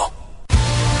Show.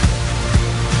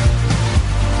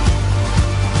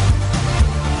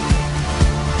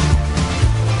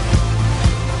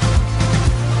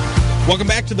 Welcome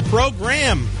back to the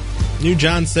program. New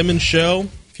John Simmons Show.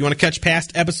 If you want to catch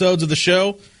past episodes of the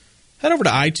show, head over to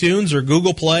iTunes or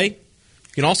Google Play. You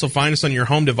can also find us on your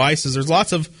home devices. There's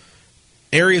lots of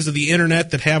areas of the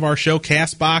internet that have our show,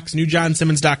 CastBox,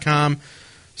 newjohnsimmons.com.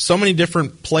 So many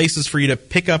different places for you to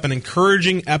pick up an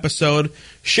encouraging episode.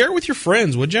 Share it with your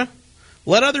friends, would you?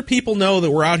 Let other people know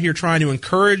that we're out here trying to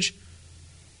encourage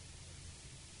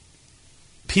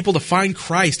people to find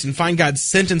Christ and find God's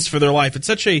sentence for their life. It's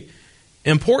such a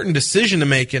important decision to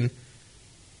make, and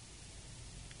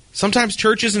sometimes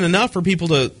church isn't enough for people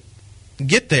to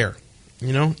get there.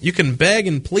 You know, you can beg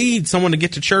and plead someone to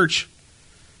get to church,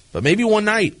 but maybe one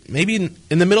night, maybe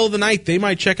in the middle of the night, they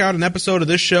might check out an episode of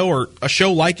this show or a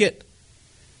show like it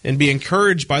and be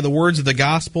encouraged by the words of the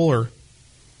gospel or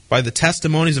by the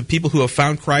testimonies of people who have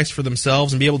found Christ for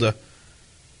themselves and be able to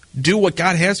do what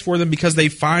God has for them because they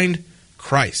find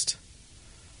Christ.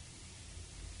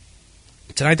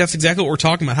 Tonight, that's exactly what we're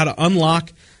talking about, how to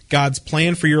unlock God's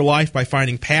plan for your life by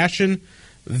finding passion,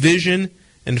 vision,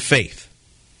 and faith.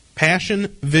 Passion,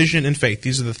 vision, and faith.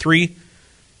 These are the three,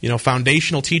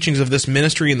 foundational teachings of this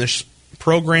ministry and this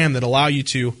program that allow you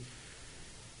to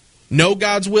know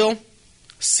God's will,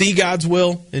 see God's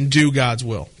will, and do God's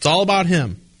will. It's all about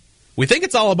Him. We think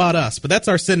it's all about us, but that's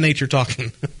our sin nature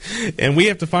talking. And we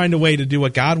have to find a way to do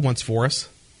what God wants for us.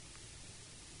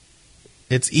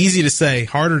 It's easy to say,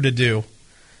 harder to do.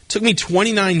 It took me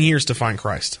 29 years to find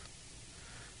Christ.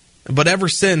 But ever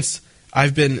since,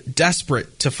 I've been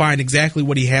desperate to find exactly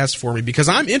what He has for me because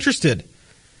I'm interested.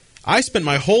 I spent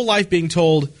my whole life being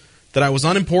told that I was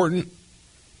unimportant,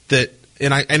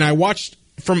 and I watched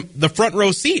from the front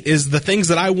row seat is the things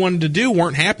that I wanted to do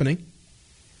weren't happening.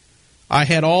 I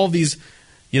had all these,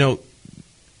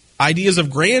 ideas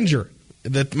of grandeur,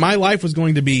 that my life was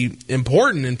going to be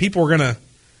important and people were going to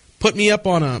put me up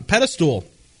on a pedestal.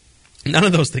 None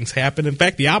of those things happened. In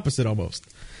fact, the opposite almost.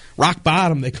 Rock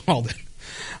bottom, they called it.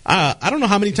 I don't know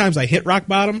how many times I hit rock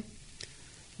bottom,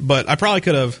 but I probably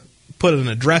could have put an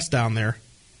address down there,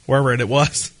 wherever it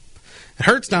was. It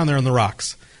hurts down there on the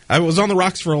rocks. I was on the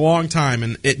rocks for a long time,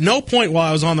 and at no point while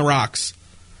I was on the rocks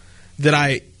did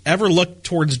I ever look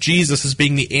towards Jesus as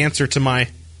being the answer to my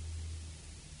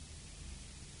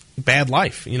bad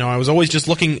life. I was always just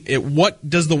looking at what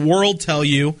does the world tell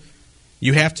you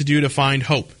have to do to find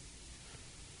hope.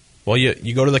 Well,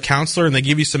 you go to the counselor and they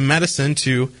give you some medicine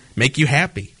to make you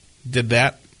happy. Did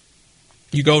that.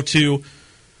 You go to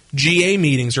GA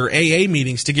meetings or AA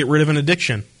meetings to get rid of an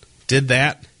addiction. Did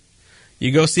that.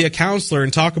 You go see a counselor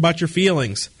and talk about your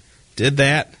feelings. Did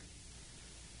that.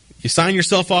 You sign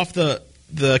yourself off the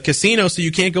casino so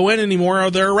you can't go in anymore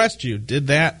or they'll arrest you. Did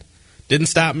that. Didn't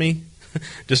stop me.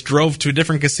 Just drove to a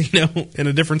different casino in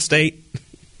a different state.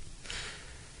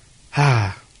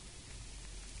 When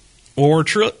we're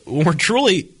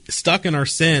truly stuck in our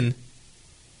sin,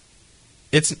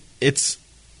 it's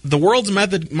the world's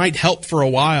method might help for a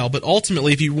while, but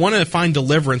ultimately, if you want to find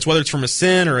deliverance, whether it's from a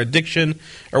sin or addiction,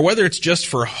 or whether it's just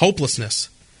for hopelessness,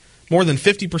 more than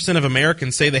 50% of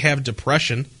Americans say they have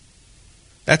depression.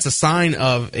 That's a sign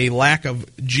of a lack of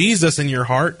Jesus in your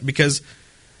heart, because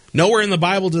nowhere in the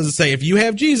Bible does it say if you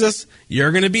have Jesus,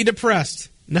 you're going to be depressed.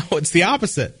 No, it's the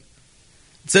opposite.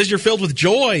 It says you're filled with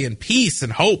joy and peace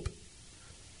and hope.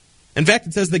 In fact,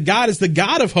 it says that God is the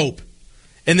God of hope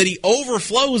and that He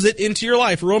overflows it into your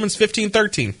life. Romans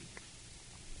 15:13.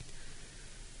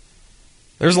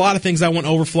 There's a lot of things I want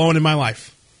overflowing in my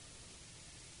life.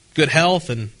 Good health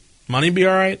and money be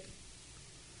all right.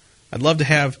 I'd love to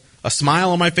have a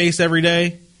smile on my face every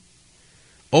day.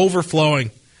 Overflowing.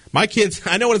 My kids,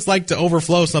 I know what it's like to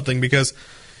overflow something because,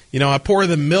 I pour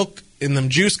the milk in them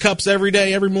juice cups every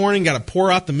day, every morning. Got to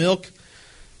pour out the milk.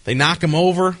 They knock them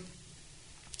over.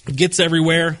 It gets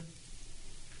everywhere.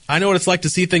 I know what it's like to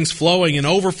see things flowing and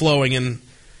overflowing. And,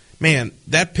 man,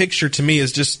 that picture to me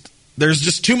is there's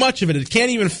just too much of it. It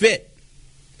can't even fit.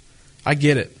 I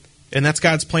get it. And that's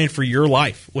God's plan for your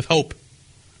life with hope.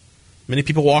 Many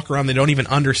people walk around, they don't even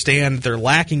understand they're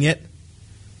lacking it.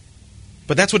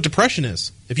 But that's what depression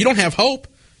is. If you don't have hope,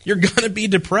 you're going to be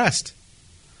depressed.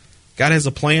 God has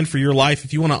a plan for your life.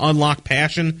 If you want to unlock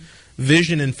passion,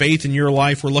 vision, and faith in your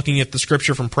life, we're looking at the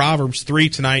scripture from Proverbs 3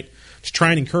 tonight to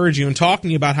try and encourage you and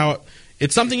talking about how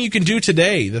it's something you can do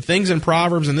today. The things in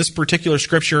Proverbs in this particular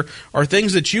scripture are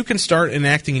things that you can start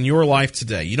enacting in your life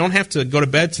today. You don't have to go to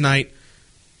bed tonight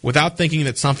without thinking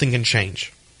that something can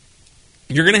change.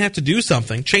 You're going to have to do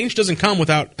something. Change doesn't come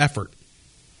without effort.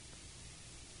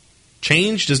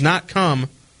 Change does not come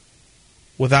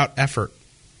without effort.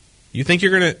 You think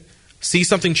you're going to see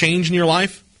something change in your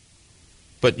life,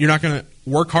 but you're not going to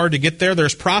work hard to get there?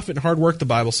 There's profit in hard work, the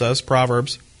Bible says,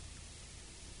 Proverbs.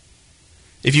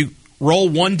 If you roll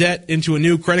one debt into a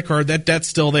new credit card, that debt's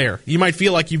still there. You might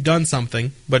feel like you've done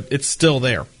something, but it's still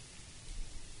there.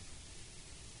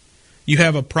 You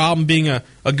have a problem being a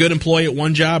good employee at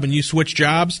one job and you switch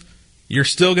jobs, you're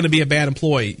still going to be a bad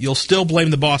employee. You'll still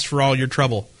blame the boss for all your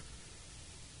trouble.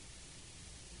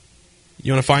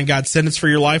 You want to find God's sentence for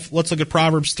your life? Let's look at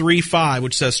Proverbs 3:5,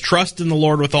 which says, "Trust in the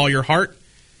Lord with all your heart,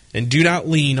 and do not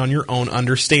lean on your own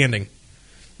understanding."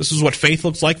 This is what faith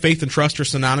looks like. Faith and trust are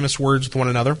synonymous words with one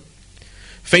another.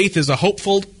 Faith is a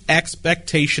hopeful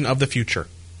expectation of the future.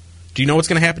 Do you know what's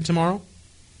going to happen tomorrow?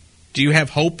 Do you have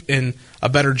hope in a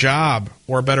better job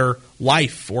or a better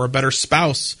life or a better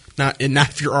spouse? Not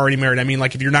if you're already married. I mean,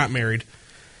 like if you're not married.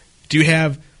 Do you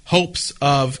have hopes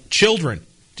of children?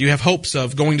 Do you have hopes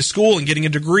of going to school and getting a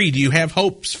degree? Do you have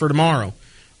hopes for tomorrow?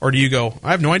 Or do you go,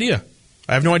 I have no idea.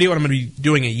 I have no idea what I'm going to be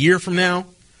doing a year from now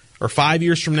or 5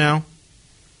 years from now.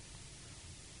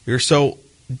 You're so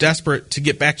desperate to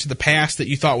get back to the past that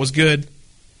you thought was good,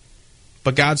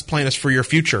 but God's plan is for your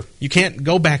future. You can't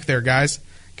go back there, guys.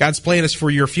 God's plan is for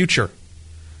your future.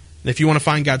 And if you want to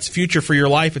find God's future for your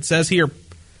life, it says here,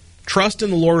 trust in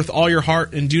the Lord with all your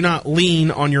heart and do not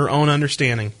lean on your own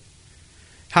understanding.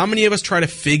 How many of us try to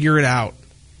figure it out?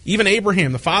 Even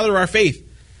Abraham, the father of our faith,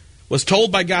 was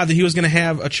told by God that he was going to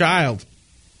have a child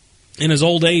in his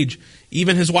old age.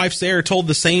 Even his wife Sarah told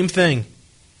the same thing.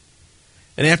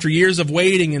 And after years of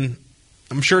waiting, and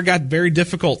I'm sure it got very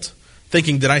difficult,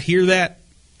 thinking, did I hear that?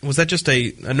 Was that just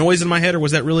a noise in my head, or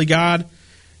was that really God?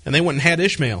 And they went and had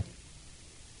Ishmael.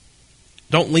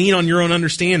 Don't lean on your own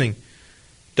understanding.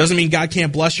 Doesn't mean God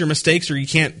can't bless your mistakes or you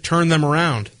can't turn them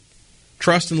around.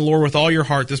 Trust in the Lord with all your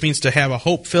heart. This means to have a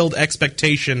hope-filled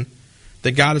expectation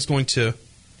that God is going to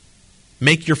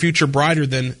make your future brighter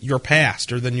than your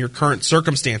past or than your current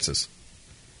circumstances.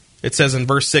 It says in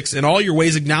verse 6, "In all your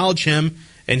ways acknowledge him,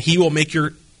 and he will make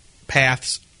your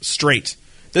paths straight."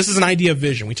 This is an idea of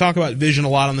vision. We talk about vision a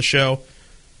lot on the show.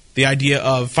 The idea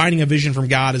of finding a vision from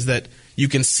God is that you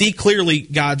can see clearly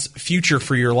God's future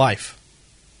for your life.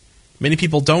 Many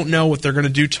people don't know what they're going to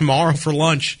do tomorrow for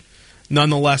lunch,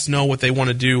 nonetheless know what they want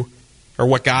to do or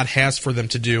what God has for them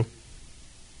to do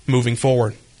moving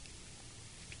forward.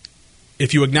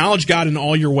 If you acknowledge God in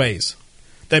all your ways,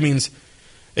 that means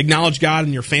acknowledge God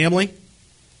in your family.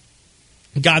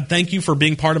 God, thank you for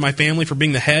being part of my family, for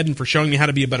being the head, and for showing me how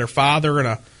to be a better father and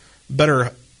a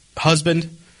better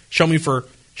husband. Show me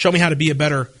how to be a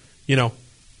better,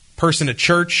 person at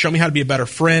church. Show me how to be a better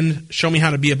friend. Show me how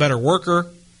to be a better worker.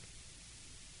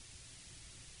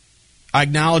 I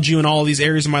acknowledge you in all of these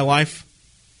areas of my life.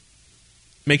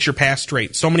 Makes your path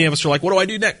straight. So many of us are like, what do I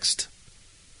do next?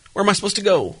 Where am I supposed to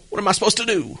go? What am I supposed to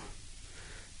do?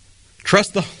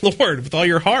 Trust the Lord with all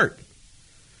your heart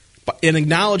and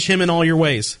acknowledge him in all your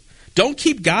ways. Don't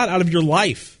keep God out of your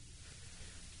life.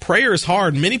 Prayer is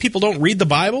hard. Many people don't read the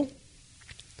Bible.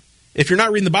 If you're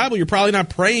not reading the Bible, you're probably not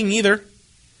praying either.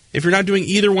 If you're not doing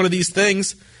either one of these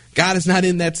things, God is not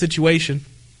in that situation.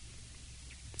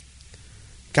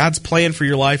 God's plan for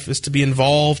your life is to be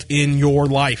involved in your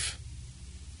life.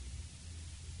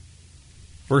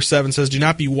 Verse 7 says, "Do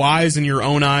not be wise in your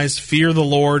own eyes. Fear the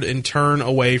Lord and turn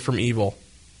away from evil."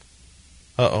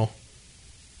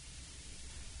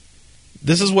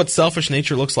 This is what selfish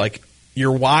nature looks like.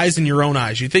 You're wise in your own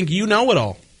eyes. You think you know it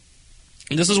all.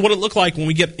 And this is what it looked like when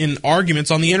we get in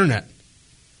arguments on the internet.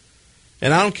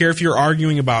 And I don't care if you're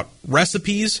arguing about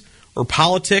recipes or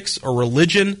politics or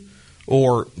religion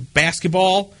or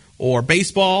basketball or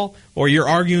baseball, or you're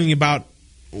arguing about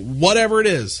whatever it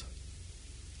is.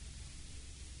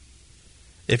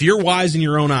 If you're wise in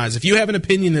your own eyes, if you have an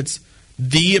opinion that's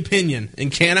the opinion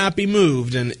and cannot be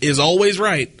moved and is always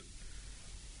right,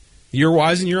 you're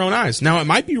wise in your own eyes. Now, it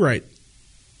might be right.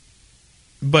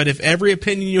 But if every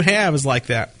opinion you have is like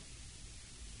that,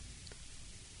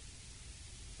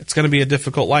 it's going to be a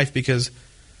difficult life, because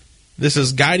this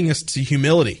is guiding us to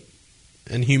humility.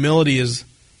 And humility is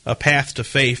a path to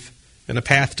faith and a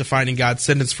path to finding God's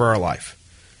sentence for our life.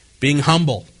 Being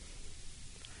humble.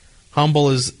 Humble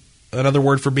is another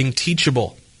word for being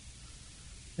teachable.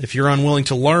 If you're unwilling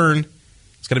to learn,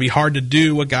 it's going to be hard to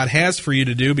do what God has for you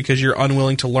to do because you're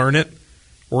unwilling to learn it.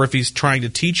 Or if he's trying to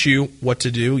teach you what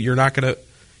to do, you're going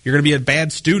to be a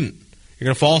bad student. You're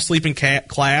going to fall asleep in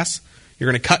class.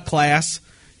 You're going to cut class.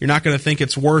 You're not going to think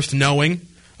it's worth knowing.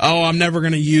 Oh, I'm never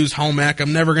going to use home ec.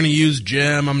 I'm never going to use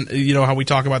gym. You know how we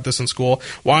talk about this in school.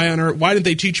 Why didn't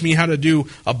they teach me how to do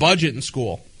a budget in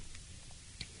school?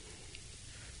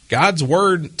 God's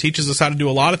word teaches us how to do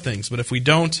a lot of things, but if we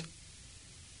don't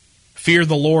fear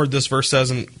the Lord, this verse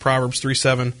says in Proverbs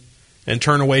 3:7, and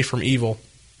turn away from evil,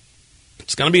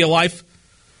 it's going to be a life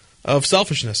of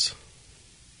selfishness.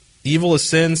 Evil is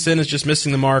sin. Sin is just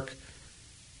missing the mark.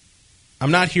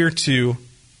 I'm not here to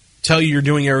tell you you're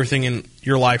doing everything in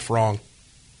your life wrong.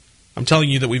 I'm telling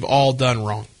you that we've all done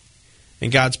wrong.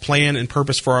 And God's plan and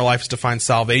purpose for our life is to find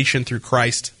salvation through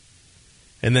Christ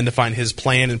and then to find His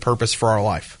plan and purpose for our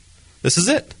life. This is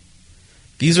it.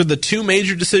 These are the two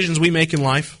major decisions we make in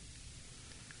life.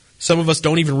 Some of us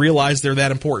don't even realize they're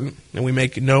that important, and we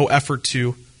make no effort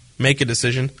to make a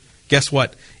decision. Guess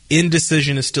what?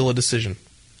 Indecision is still a decision.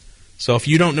 So if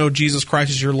you don't know Jesus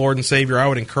Christ as your Lord and Savior, I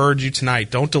would encourage you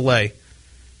tonight, don't delay.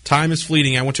 Time is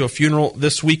fleeting. I went to a funeral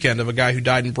this weekend of a guy who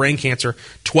died in brain cancer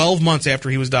 12 months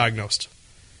after he was diagnosed.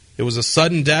 It was a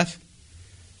sudden death.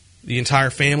 The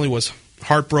entire family was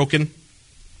heartbroken.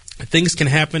 Things can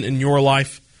happen in your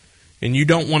life, and you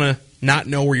don't want to not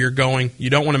know where you're going. You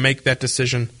don't want to make that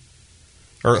decision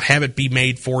or have it be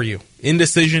made for you.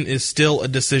 Indecision is still a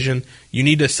decision. You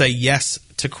need to say yes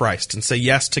to Christ and say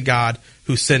yes to God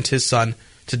who sent His Son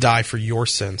to die for your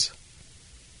sins.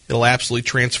 It'll absolutely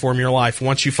transform your life.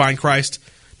 Once you find Christ,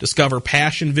 discover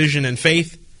passion, vision, and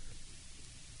faith,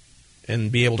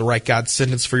 and be able to write God's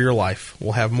sentence for your life.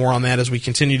 We'll have more on that as we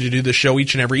continue to do this show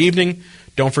each and every evening.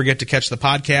 Don't forget to catch the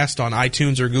podcast on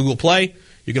iTunes or Google Play.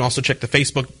 You can also check the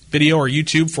Facebook video or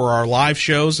YouTube for our live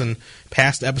shows and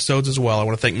past episodes as well. I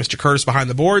want to thank Mr. Curtis behind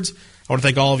the boards. I want to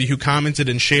thank all of you who commented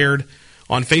and shared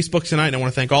on Facebook tonight. And I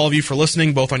want to thank all of you for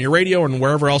listening, both on your radio and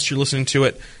wherever else you're listening to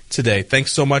it today.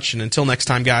 Thanks so much, and until next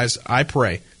time, guys, I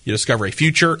pray you discover a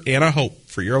future and a hope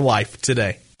for your life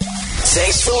today.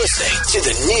 Thanks for listening to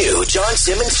the new John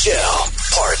Simmons Show,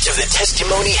 part of the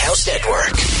Testimony House Network.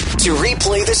 To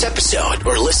replay this episode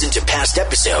or listen to past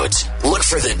episodes, look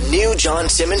for the new John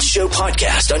Simmons Show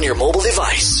podcast on your mobile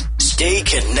device. Stay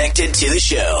connected to the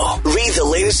show. Read the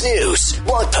latest news,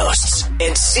 blog posts,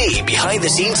 and see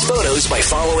behind-the-scenes photos by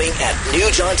following @New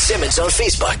John Simmons on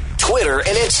Facebook, Twitter,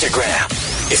 and Instagram.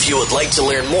 If you would like to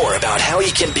learn more about how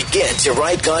you can begin to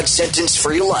write God's sentence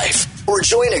for your life, or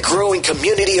join a growing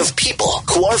community of people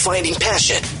who are finding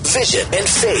passion, vision, and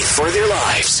faith for their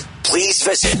lives, please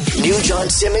visit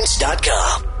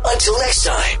newjohnsimmons.com. Until next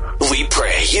time, we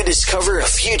pray you discover a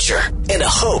future and a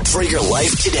hope for your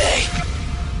life today.